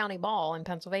Westmoreland County Mall in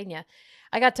Pennsylvania.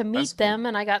 I got to meet them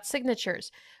and I got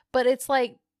signatures. But it's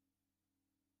like,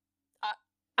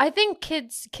 I think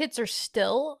kids are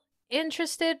still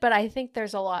interested, but I think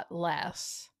there's a lot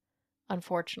less,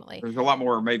 unfortunately. There's a lot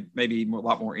more, maybe a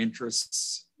lot more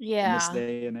interests in this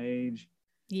day and age.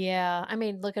 Yeah. I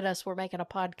mean, look at us. We're making a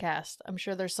podcast. I'm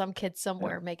sure there's some kids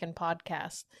somewhere making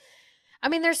podcasts. I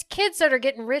mean, there's kids that are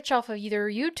getting rich off of either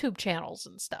YouTube channels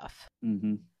and stuff.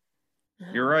 Mm-hmm.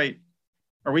 You're right.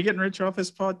 Are we getting rich off the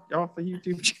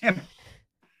YouTube channel?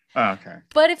 Oh, okay.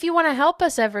 But if you want to help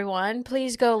us, everyone,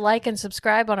 please go like and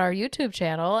subscribe on our YouTube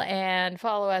channel and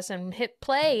follow us and hit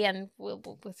play. And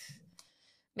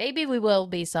maybe we will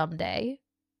be someday.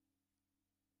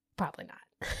 Probably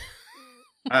not.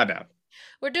 I doubt.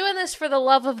 We're doing this for the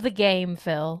love of the game,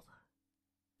 Phil.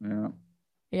 Yeah.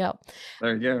 Yep.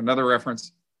 There you go. Another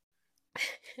reference.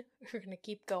 We're going to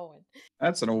keep going.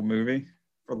 That's an old movie,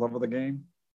 For Love of the Game.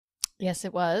 Yes,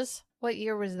 it was. What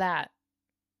year was that?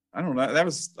 I don't know. That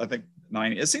was, I think,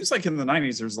 90s. It seems like in the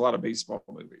 90s, there's a lot of baseball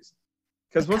movies.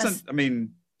 That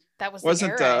was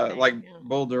wasn't the era, like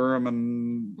Bull Durham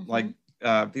and like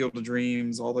Field of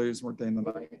Dreams, all those weren't they in the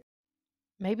 90s?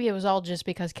 Maybe it was all just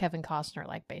because Kevin Costner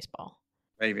liked baseball.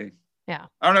 Maybe. Yeah.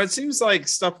 I don't know. It seems like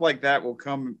stuff like that will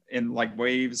come in like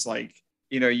waves. Like,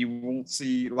 you won't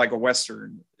see like a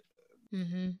Western.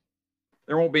 Mm-hmm.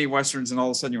 There won't be Westerns, and all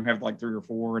of a sudden you'll have like 3 or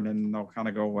 4, and then they'll kind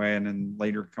of go away, and then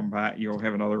later come back. You'll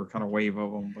have another kind of wave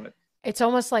of them. But it's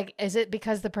almost like, is it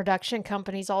because the production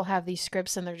companies all have these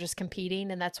scripts and they're just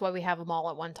competing, and that's why we have them all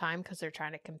at one time because they're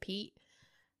trying to compete?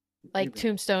 Like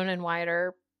Tombstone and Wyatt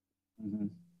Earp. Mm-hmm.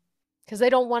 Because they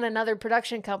don't want another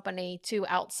production company to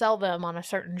outsell them on a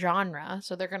certain genre,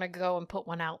 so they're going to go and put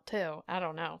one out too. I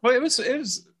don't know. Well, it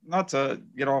was not to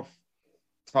get off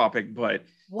topic, but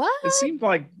what it seemed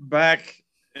like back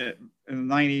in the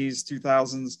 90s,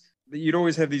 2000s, that you'd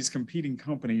always have these competing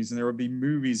companies, and there would be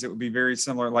movies that would be very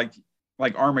similar, like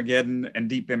Armageddon and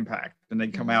Deep Impact, and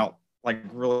they'd come out like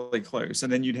really close,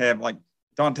 and then you'd have like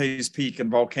Dante's Peak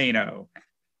and Volcano.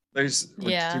 Those were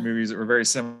 2 movies that were very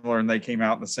similar, and they came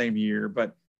out in the same year.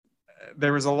 But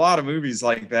there was a lot of movies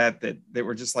like that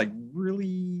were just like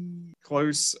really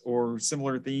close or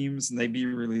similar themes, and they'd be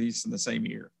released in the same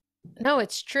year. No,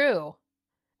 it's true.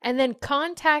 And then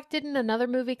Contact, didn't another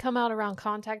movie come out around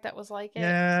Contact that was like it?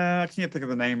 Yeah, I can't think of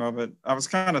the name of it. I was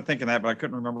kind of thinking that, but I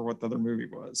couldn't remember what the other movie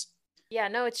was. Yeah,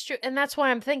 no, it's true. And that's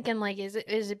why I'm thinking, like, is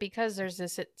it because there's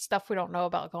this stuff we don't know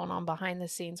about going on behind the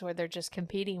scenes where they're just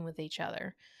competing with each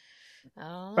other?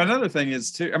 But another thing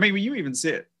is, too, I mean, you even see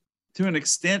it to an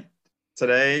extent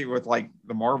today with, like,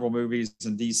 the Marvel movies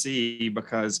and DC,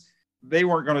 because they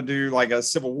weren't going to do, like, a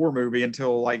Civil War movie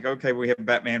until, like, okay, we have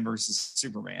Batman versus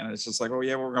Superman. And it's just like, oh,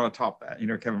 yeah, we're going to top that.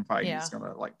 Kevin Feige is going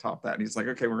to, like, top that. And he's like,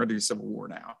 okay, we're going to do Civil War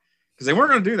now. Because they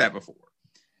weren't going to do that before.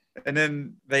 And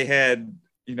then they had...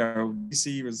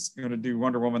 DC was going to do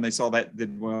Wonder Woman. They saw that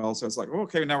did well. So it's like,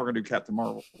 okay, now we're going to do Captain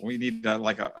Marvel. We need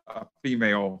like a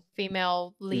female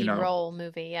lead role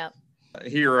movie. Yeah.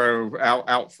 Hero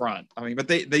out front. I mean, but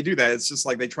they do that. It's just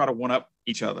like they try to one up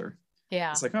each other.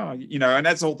 Yeah. It's like, oh, and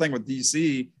that's the whole thing with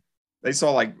DC. They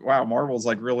saw like, wow, Marvel's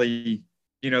like really,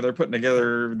 they're putting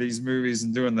together these movies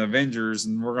and doing the Avengers,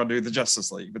 and we're going to do the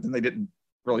Justice League. But then they didn't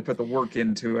really put the work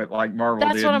into it like Marvel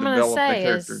did. That's what I'm going to say. The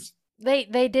characters.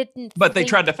 They didn't. But they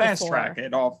tried to fast track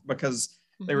it off because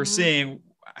they were seeing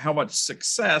how much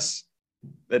success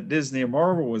that Disney and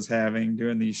Marvel was having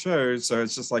doing these shows. So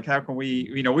it's just like, how can we,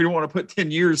 we don't want to put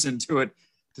 10 years into it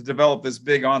to develop this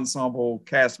big ensemble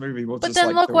cast movie. We'll But just, then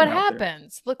like, look throw what it out there.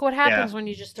 happens. Look what happens when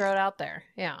you just throw it out there.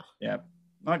 Yeah. Yeah.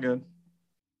 Not good.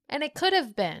 And it could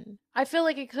have been. I feel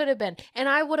like it could have been. And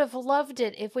I would have loved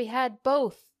it if we had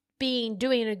both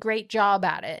doing a great job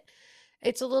at it.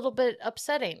 It's a little bit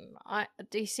upsetting.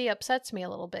 DC upsets me a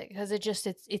little bit because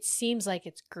it seems like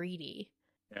it's greedy.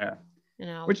 Yeah. You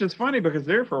know, which is funny because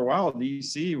there for a while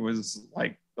DC was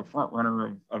like the front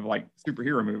runner of like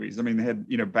superhero movies. I mean, they had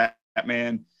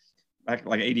Batman back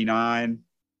like '89,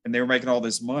 and they were making all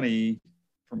this money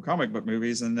from comic book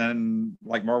movies, and then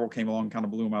like Marvel came along, and kind of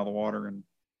blew them out of the water. And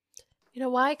you know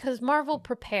why? Because Marvel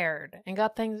prepared and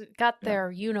got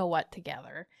their you know what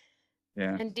together.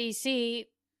 Yeah. And DC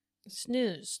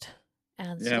snoozed,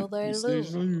 and so they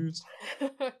lose.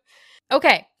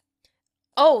 Okay.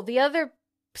 Oh, the other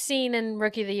scene in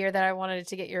Rookie of the Year that I wanted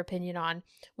to get your opinion on,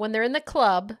 when they're in the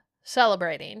club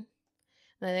celebrating,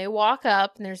 then they walk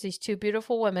up and there's these two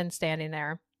beautiful women standing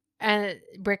there, and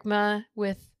Brickma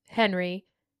with Henry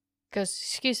goes,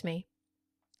 excuse me.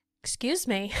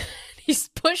 He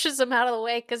pushes them out of the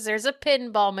way because there's a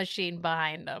pinball machine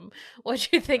behind them.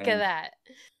 What'd you think of that?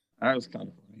 That was kind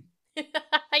of funny.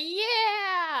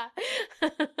 Yeah.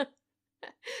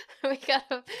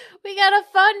 we got a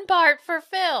fun part for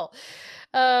Phil.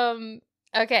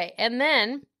 Okay, and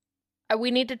then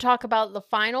we need to talk about the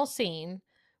final scene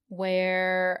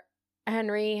where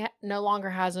Henry no longer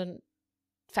has a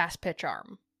fast pitch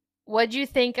arm. What'd you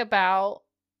think about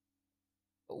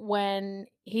when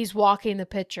he's walking the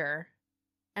pitcher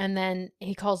and then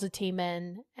he calls the team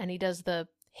in and he does the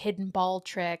hidden ball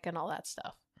trick and all that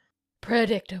stuff?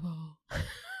 Predictable.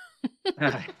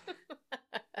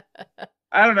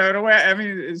 I don't know. In a way, I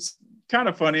mean, it's kind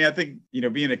of funny. I think,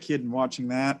 being a kid and watching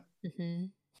that,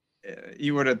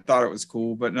 you would have thought it was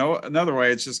cool. But no, another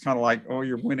way, it's just kind of like, oh,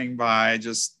 you're winning by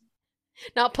just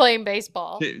not playing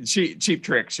baseball. Cheap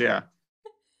tricks, yeah.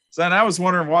 So then I was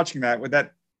wondering, watching that, would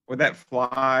that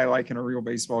fly like in a real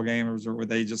baseball game, or would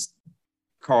they just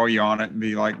call you on it and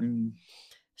be like,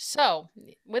 So,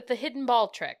 with the hidden ball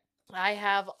trick, I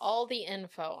have all the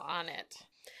info on it.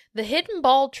 The hidden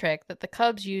ball trick that the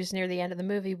Cubs used near the end of the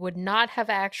movie would not have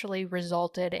actually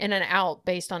resulted in an out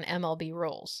based on MLB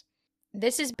rules.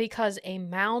 This is because a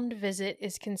mound visit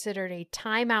is considered a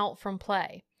timeout from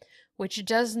play, which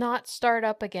does not start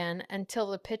up again until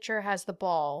the pitcher has the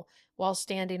ball while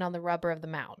standing on the rubber of the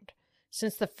mound.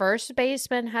 Since the first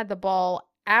baseman had the ball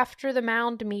after the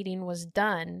mound meeting was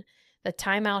done, the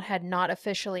timeout had not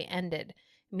officially ended,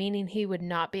 meaning he would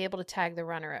not be able to tag the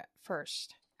runner at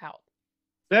first out.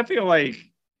 I feel like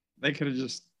they could have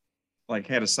just like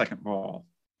had a second ball.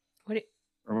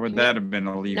 Or would that have been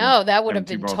illegal? No, that would have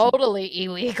been totally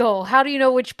illegal. How do you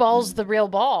know which ball's the real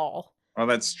ball? Oh,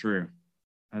 that's true.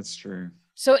 That's true.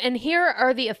 So, and here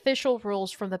are the official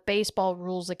rules from the Baseball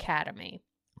Rules Academy.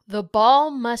 The ball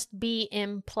must be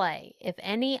in play. If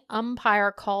any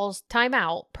umpire calls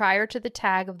timeout prior to the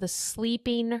tag of the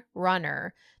sleeping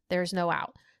runner, there's no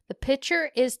out. The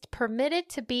pitcher is permitted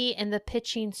to be in the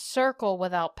pitching circle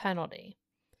without penalty.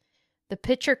 The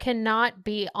pitcher cannot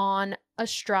be on a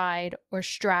stride or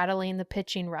straddling the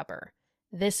pitching rubber.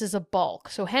 This is a balk.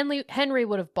 So Henry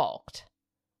would have balked.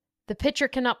 The pitcher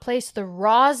cannot place the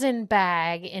rosin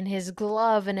bag in his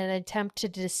glove in an attempt to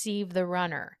deceive the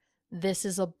runner. This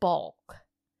is a balk.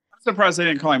 I'm surprised they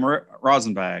didn't call him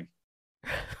Rosenbag.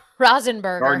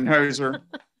 Rosenberger. Gardenhoser.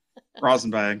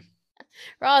 Rosenbag.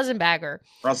 Rosenbagger.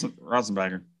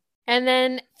 Rosenbagger. And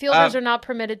then fielders are not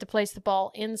permitted to place the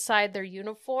ball inside their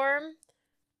uniform.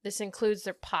 This includes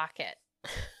their pocket.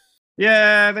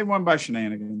 Yeah, they won by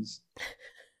shenanigans.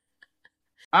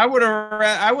 I would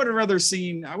have rather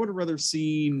seen Gary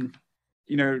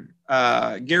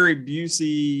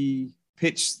Busey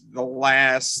pitch the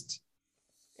last.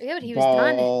 Yeah, but he ball.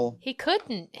 Was done. He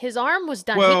couldn't. His arm was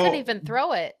done. Well, he couldn't even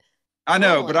throw it. I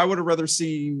know, but I would have rather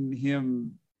seen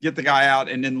him get the guy out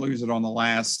and then lose it on the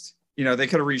last. They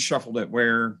could have reshuffled it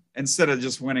where instead of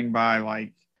just winning by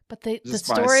like. But the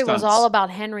story was all about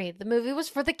Henry. The movie was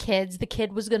for the kids. The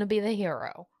kid was going to be the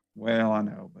hero. Well, I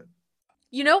know, but.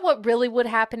 You know what really would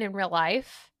happen in real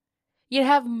life? You'd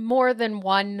have more than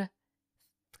one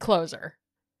closer.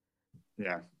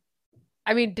 Yeah.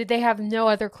 I mean, did they have no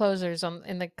other closers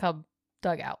in the Cub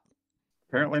dugout?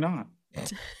 Apparently not.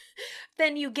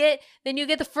 Then you get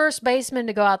the first baseman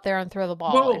to go out there and throw the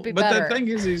ball. Well, It'd be but better. the thing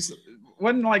is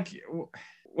wasn't like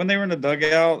when they were in the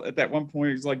dugout at that one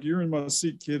point, he's like, "You're in my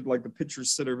seat, kid." Like the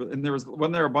pitchers sit over, and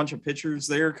wasn't there a bunch of pitchers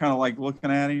there, kind of like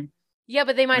looking at him. Yeah,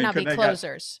 but they might not be couldn't they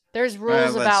closers. There's Well,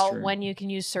 rules that's about true. when you can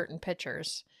use certain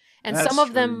pitchers. And That's some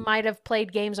of them true. might have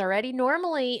played games already.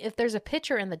 Normally, if there's a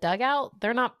pitcher in the dugout,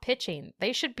 they're not pitching.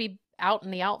 They should be out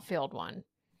in the outfield one.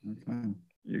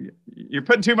 Okay. You're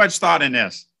putting too much thought in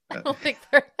this. I don't think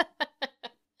they're.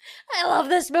 I love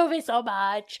this movie so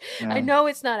much. Yeah. I know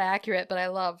it's not accurate, but I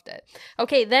loved it.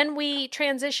 Okay, then we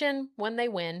transition when they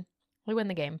win. We win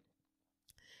the game.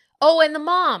 Oh, and the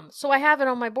mom. So I have it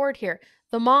on my board here.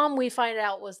 The mom, we find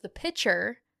out, was the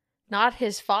pitcher, not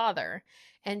his father,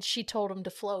 and she told him to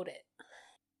float it.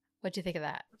 What'd you think of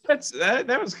that?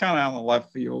 That was kind of on the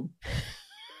left field.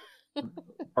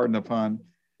 Pardon the pun.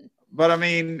 But I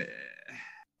mean,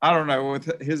 I don't know,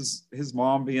 with his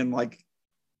mom being like,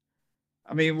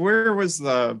 I mean, where was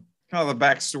the kind of the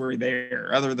backstory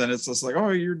there, other than it's just like, oh,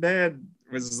 your dad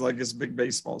was like this big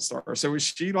baseball star. So was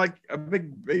she like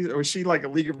was she like a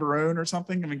league of her own or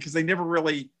something? I mean, because they never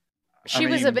really.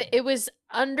 It was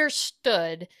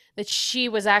understood that she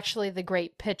was actually the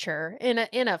great pitcher in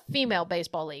a female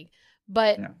baseball league,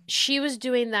 but she was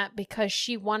doing that because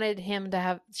she wanted him to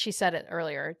have. She said it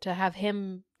earlier, to have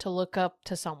him to look up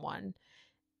to someone.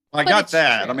 I got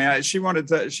that. True. I mean, she wanted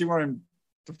him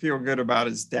to feel good about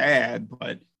his dad,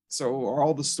 but. So are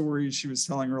all the stories she was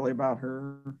telling really about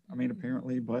her? I mean,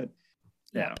 apparently, but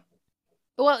yeah.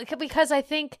 Well, because I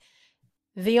think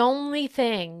the only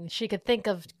thing she could think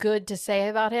of good to say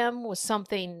about him was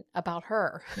something about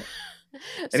her.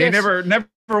 And so he never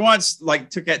once like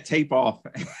took that tape off.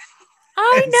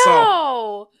 I know.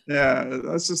 So, yeah,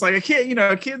 that's just like a kid.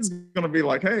 A kid's gonna be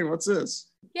like, "Hey, what's this?"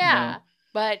 Yeah,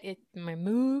 but it's my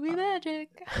movie magic.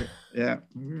 Yeah,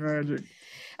 movie magic.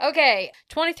 Okay,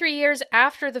 23 years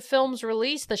after the film's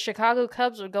release, the Chicago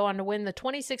Cubs would go on to win the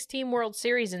 2016 World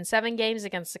Series in 7 games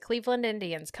against the Cleveland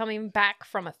Indians, coming back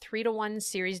from a 3-1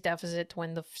 series deficit to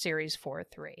win the series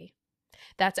 4-3.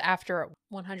 That's after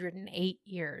 108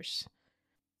 years.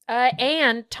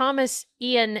 And Thomas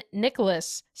Ian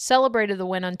Nicholas celebrated the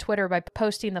win on Twitter by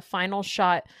posting the final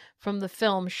shot from the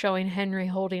film showing Henry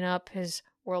holding up his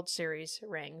World Series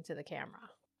ring to the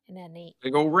camera. Isn't that neat?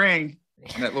 Big old ring.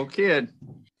 And that little kid.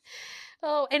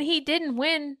 Oh, and he didn't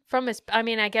win from his. I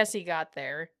mean, I guess he got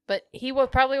there, but he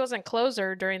probably wasn't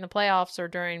closer during the playoffs or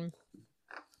during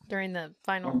the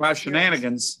final. By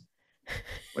shenanigans.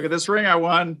 Look at this ring I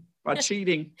won by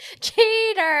cheating.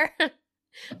 Cheater!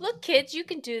 Look, kids, you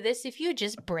can do this if you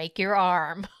just break your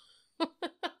arm.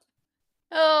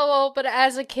 Oh, but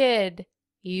as a kid,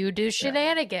 you do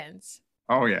shenanigans.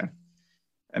 Oh yeah,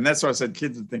 and that's why I said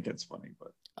kids would think it's funny,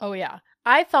 but. Oh yeah.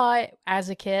 I thought, as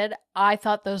a kid,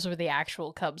 those were the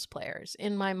actual Cubs players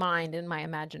in my mind, in my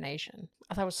imagination.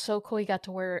 I thought it was so cool. He got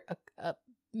to wear a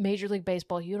Major League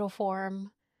Baseball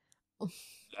uniform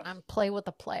and play with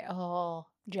the play. Oh,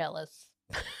 jealous.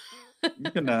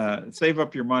 You can save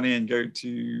up your money and go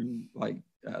to like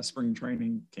spring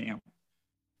training camp.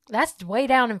 That's way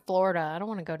down in Florida. I don't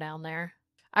want to go down there.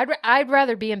 I'd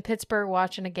rather be in Pittsburgh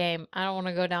watching a game. I don't want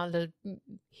to go down to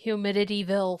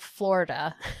Humidityville,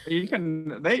 Florida. You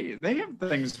can. They have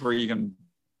things where you can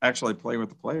actually play with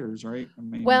the players, right? I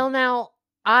mean, well, now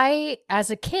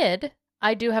as a kid,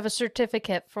 I do have a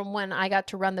certificate from when I got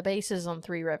to run the bases on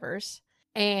Three Rivers,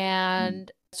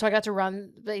 and so I got to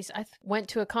run the base. I went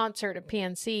to a concert at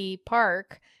PNC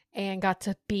Park and got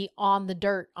to be on the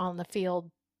dirt on the field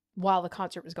while the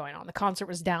concert was going on. The concert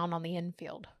was down on the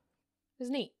infield. It was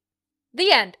neat.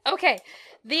 The end. Okay.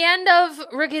 The end of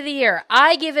Rookie of the Year.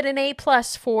 I give it an A+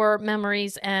 for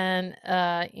memories, and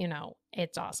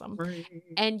it's awesome.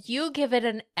 And you give it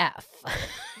an F.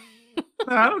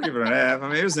 No, I don't give it an F. I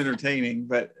mean, it was entertaining,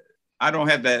 but I don't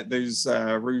have those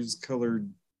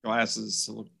rose-colored glasses.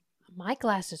 My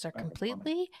glasses are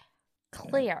completely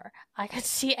clear. I can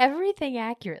see everything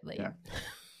accurately. Yeah.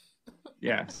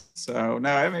 Yeah. So no,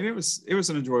 I mean it was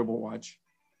an enjoyable watch.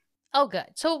 Oh, good.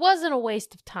 So it wasn't a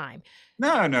waste of time.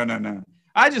 No.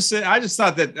 I just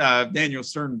thought that Daniel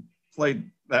Stern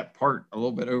played that part a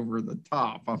little bit over the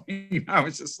top. I mean, I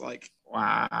was just like,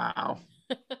 wow.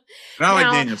 And I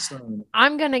like Daniel Stern.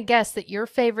 I'm gonna guess that your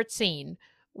favorite scene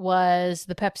was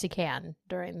the Pepsi can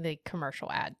during the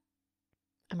commercial ad.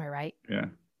 Am I right? Yeah.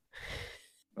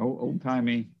 Old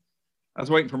timey. I was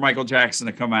waiting for Michael Jackson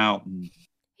to come out. And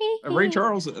Ray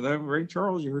Charles.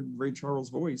 You heard Ray Charles'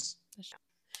 voice.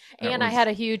 And I had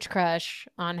a huge crush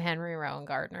on Henry Rowan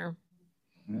Gardner.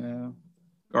 Yeah.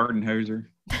 Garden hoser.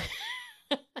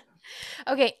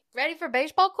 Okay, ready for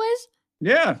baseball quiz?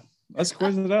 Yeah, let's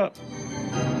quiz it up.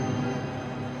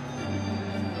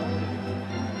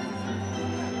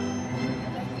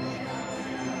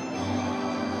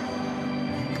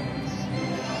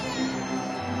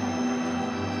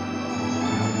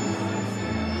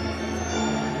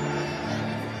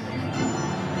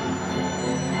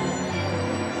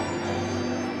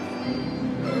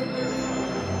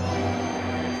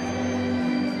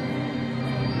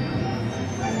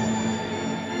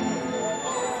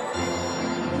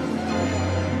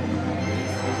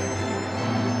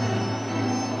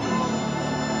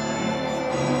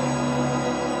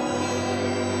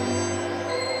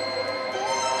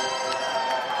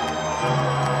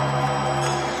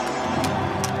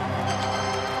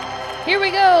 Here we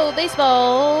go.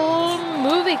 Baseball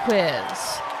movie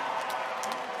quiz.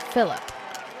 Philip,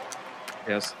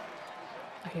 Yes.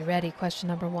 are you ready? Question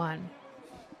number 1.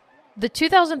 The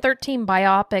 2013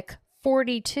 biopic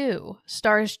 42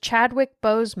 stars Chadwick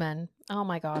Boseman. Oh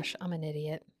my gosh, I'm an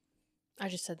idiot. I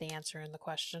just said the answer in the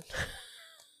question.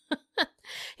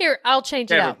 Here, I'll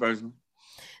change it Chadwick out. Boseman.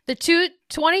 The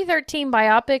 2013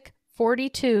 biopic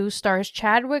 42 stars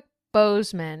Chadwick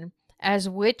Boseman as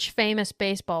which famous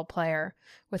baseball player,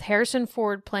 with Harrison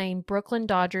Ford playing Brooklyn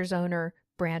Dodgers owner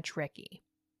Branch Rickey?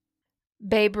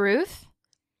 Babe Ruth,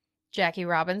 Jackie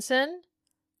Robinson,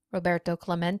 Roberto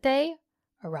Clemente,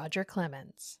 or Roger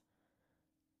Clemens?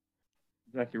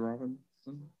 Jackie Robinson.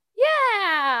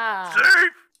 Yeah!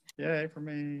 Yay for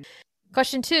me.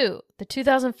 Question 2. The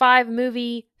 2005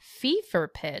 movie Fever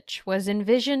Pitch was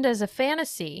envisioned as a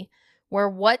fantasy where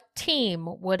what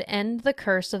team would end the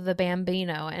curse of the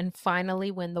Bambino and finally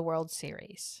win the World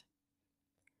Series?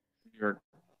 New York.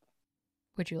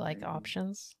 Would you like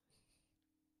options?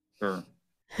 Sure.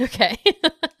 Okay.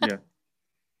 Yeah.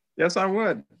 Yes, I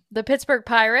would. The Pittsburgh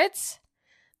Pirates,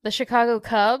 the Chicago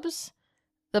Cubs,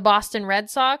 the Boston Red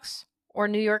Sox, or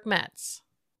New York Mets?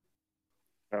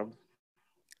 Cubs.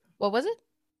 What was it?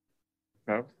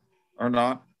 Cubs. Or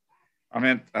not. I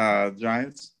meant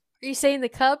Giants. Are you saying the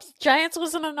Cubs? Giants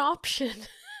wasn't an option.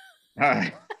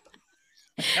 The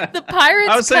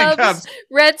Pirates, I was saying Cubs, Cubs.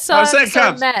 Red Sox, saying or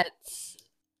Cubs. Mets?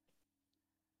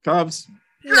 Cubs.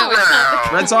 No, it's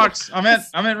not the Red Sox. I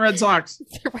meant Red Sox.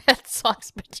 the Red Sox,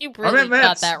 but you I really meant got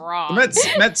Mets. that The wrong.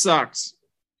 Met Sox.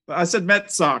 I said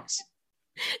Met Sox.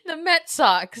 The Met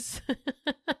Sox.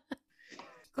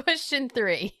 Question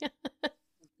 3.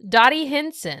 Dottie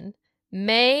Hinson,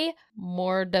 May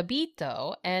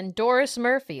Mordabito, and Doris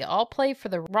Murphy all play for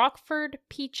the Rockford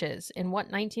Peaches in what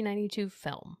 1992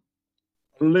 film?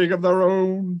 League of Their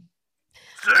Own.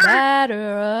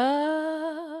 Batter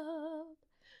up,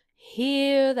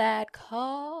 hear that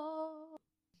call.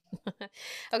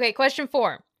 Okay, question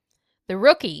 4. The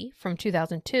Rookie from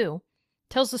 2002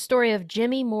 tells the story of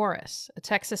Jimmy Morris, a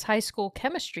Texas high school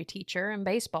chemistry teacher and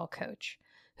baseball coach,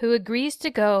 who agrees to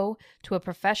go to a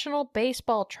professional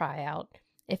baseball tryout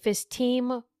if his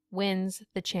team wins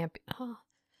the champion. Oh.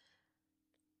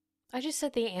 I just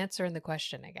said the answer in the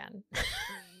question again.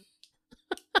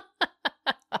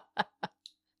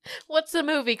 What's the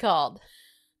movie called?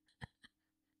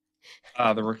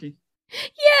 The Rookie.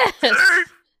 Yes!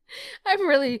 I'm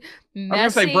really messy. I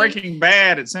was going to say Breaking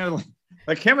Bad. It sounded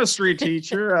like a chemistry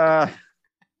teacher.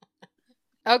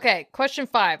 Okay, question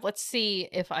 5. Let's see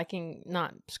if I can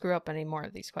not screw up any more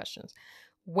of these questions.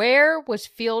 Where was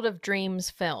Field of Dreams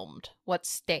filmed? What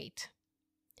state?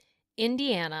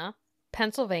 Indiana,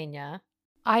 Pennsylvania,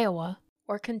 Iowa,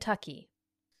 or Kentucky?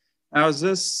 Now, is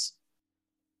this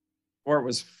where it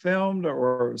was filmed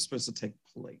or it was supposed to take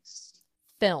place?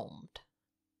 Filmed.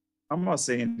 I'm going to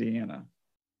say Indiana.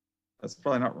 That's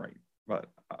probably not right, but...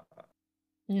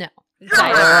 No.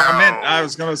 I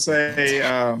was going to say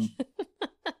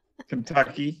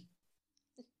Kentucky.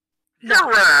 You're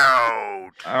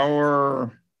out.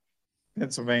 Or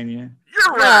Pennsylvania.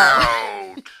 You're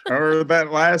out. Or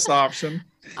that last option.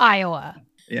 Iowa.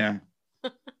 Yeah.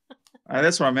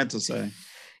 That's what I meant to say.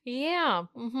 Yeah.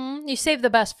 Mm-hmm. You saved the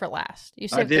best for last. You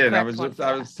saved I did. The I correct one for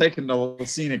was last. taking the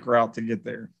scenic route to get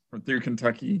there through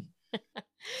Kentucky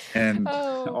and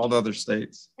all the other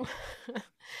states.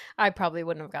 I probably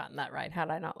wouldn't have gotten that right had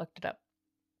I not looked it up.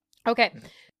 Okay.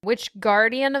 Which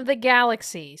Guardian of the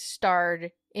Galaxy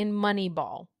starred in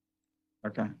Moneyball?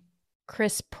 Okay.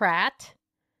 Chris Pratt,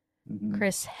 Mhm.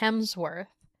 Chris Hemsworth,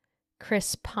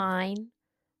 Chris Pine,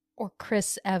 or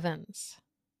Chris Evans?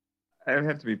 It would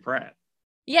have to be Pratt.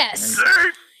 Yes.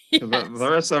 'Cause the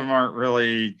rest of them aren't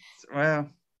really, well,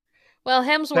 Well,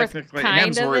 Hemsworth technically,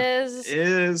 kind of Hemsworth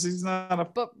is, he's not a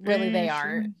but really they Asian.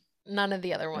 aren't. None of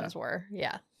the other ones were.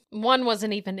 Yeah. One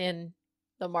wasn't even in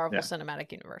the Marvel Yeah.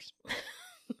 Cinematic Universe.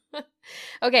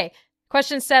 Okay.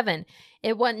 Question 7.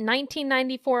 It what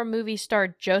 1994 movie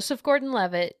starred Joseph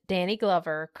Gordon-Levitt, Danny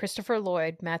Glover, Christopher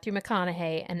Lloyd, Matthew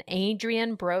McConaughey, and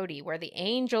Adrian Brody, where the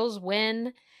Angels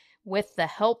win with the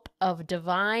help of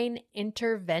divine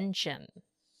intervention?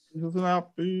 He's an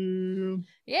outfield.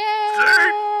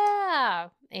 Yeah!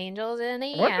 Angels in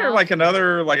the Wasn't there like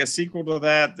another, like a sequel to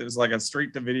that? There's like a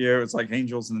straight to video. It's like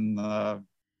Angels in the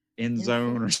End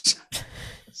Zone or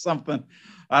something.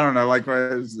 I don't know. Like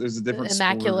there's a different story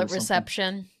or Immaculate something.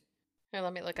 Reception. Here,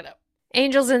 let me look it up.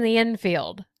 Angels in the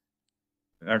Infield.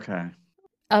 Okay.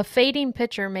 A fading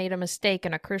pitcher made a mistake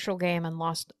in a crucial game and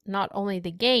lost not only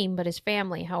the game, but his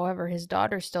family. However, his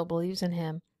daughter still believes in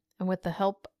him. And with the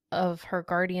help of her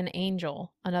guardian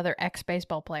angel, another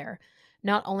ex-baseball player,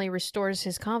 not only restores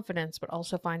his confidence, but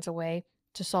also finds a way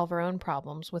to solve her own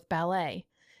problems with ballet.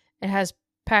 It has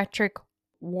Patrick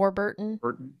Warburton,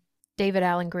 David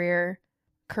Alan Grier,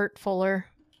 Kurt Fuller.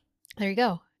 There you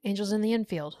go. Angels in the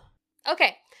Infield.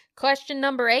 Okay. Question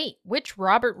number 8. Which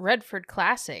Robert Redford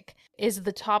classic is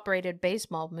the top-rated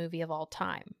baseball movie of all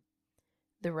time?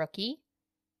 The Rookie,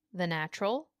 The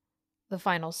Natural, The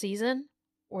Final Season,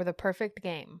 or The Perfect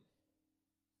Game?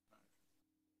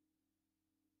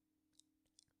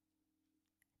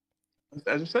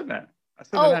 I just said that. I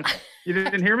said The Natural. You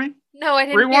didn't hear me? No, I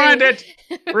didn't Rewind hear it.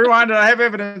 Rewind it. I have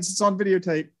evidence. It's on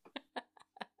videotape.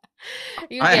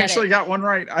 I actually got one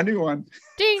right. I knew one.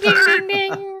 Ding, ding, ding,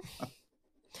 ding.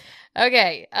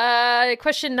 Okay.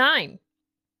 Question 9.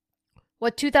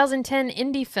 What 2010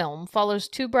 indie film follows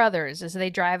two brothers as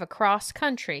they drive across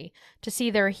country to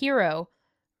see their hero,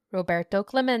 Roberto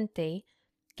Clemente,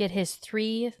 get his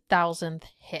 3,000th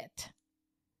hit?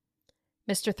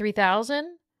 Mr.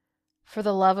 3000, For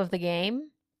the Love of the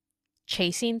Game,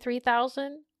 Chasing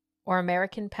 3000, or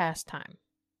American Pastime?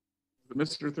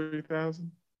 Mr.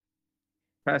 3000?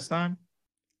 Pastime?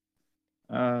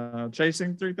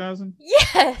 Chasing 3000?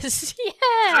 Yes!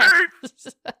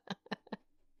 Yes!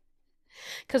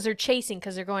 Because they're chasing,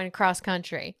 because they're going across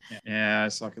country. Yeah, I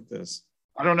suck at this.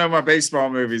 I don't know my baseball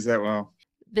movies that well.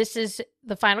 This is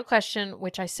the final question,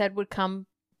 which I said would come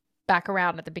back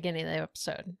around at the beginning of the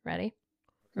episode. Ready?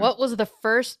 Okay. What was the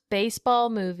first baseball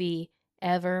movie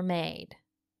ever made?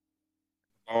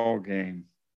 Ball Game.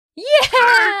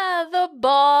 Yeah, The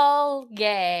Ball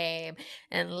Game.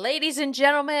 And ladies and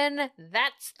gentlemen,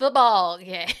 that's the ball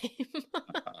game.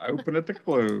 Open at the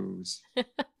close.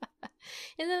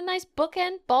 Isn't it a nice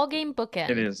bookend? Ball game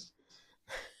bookend. It is.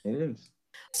 It is.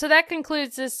 So that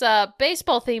concludes this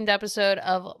baseball-themed episode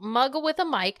of Muggle with a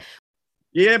Mic.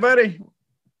 Yeah, buddy.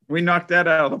 We knocked that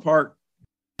out of the park.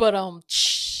 But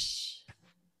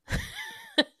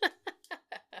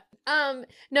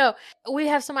no, we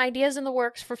have some ideas in the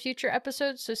works for future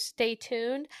episodes, so stay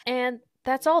tuned. And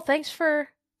that's all. Thanks for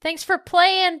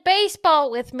playing baseball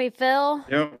with me, Phil.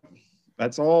 Yep.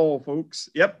 That's all, folks.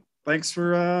 Yep. Thanks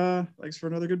for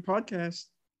another good podcast.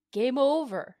 Game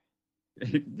over.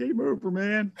 Game over,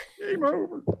 man. Game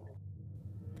over.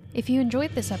 If you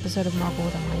enjoyed this episode of Muggle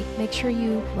with a Mic, make sure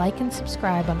you like and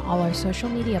subscribe on all our social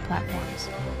media platforms.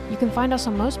 You can find us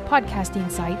on most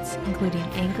podcasting sites, including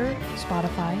Anchor,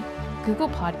 Spotify, Google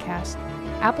Podcast,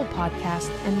 Apple Podcast,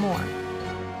 and more.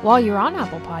 While you're on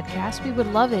Apple Podcasts, we would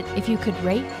love it if you could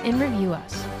rate and review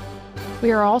us.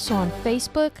 We are also on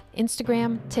Facebook,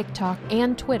 Instagram, TikTok,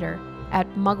 and Twitter at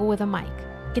Muggle with a Mic.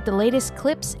 Get the latest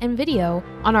clips and video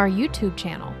on our YouTube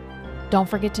channel. Don't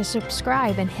forget to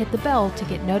subscribe and hit the bell to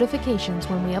get notifications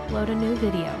when we upload a new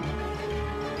video.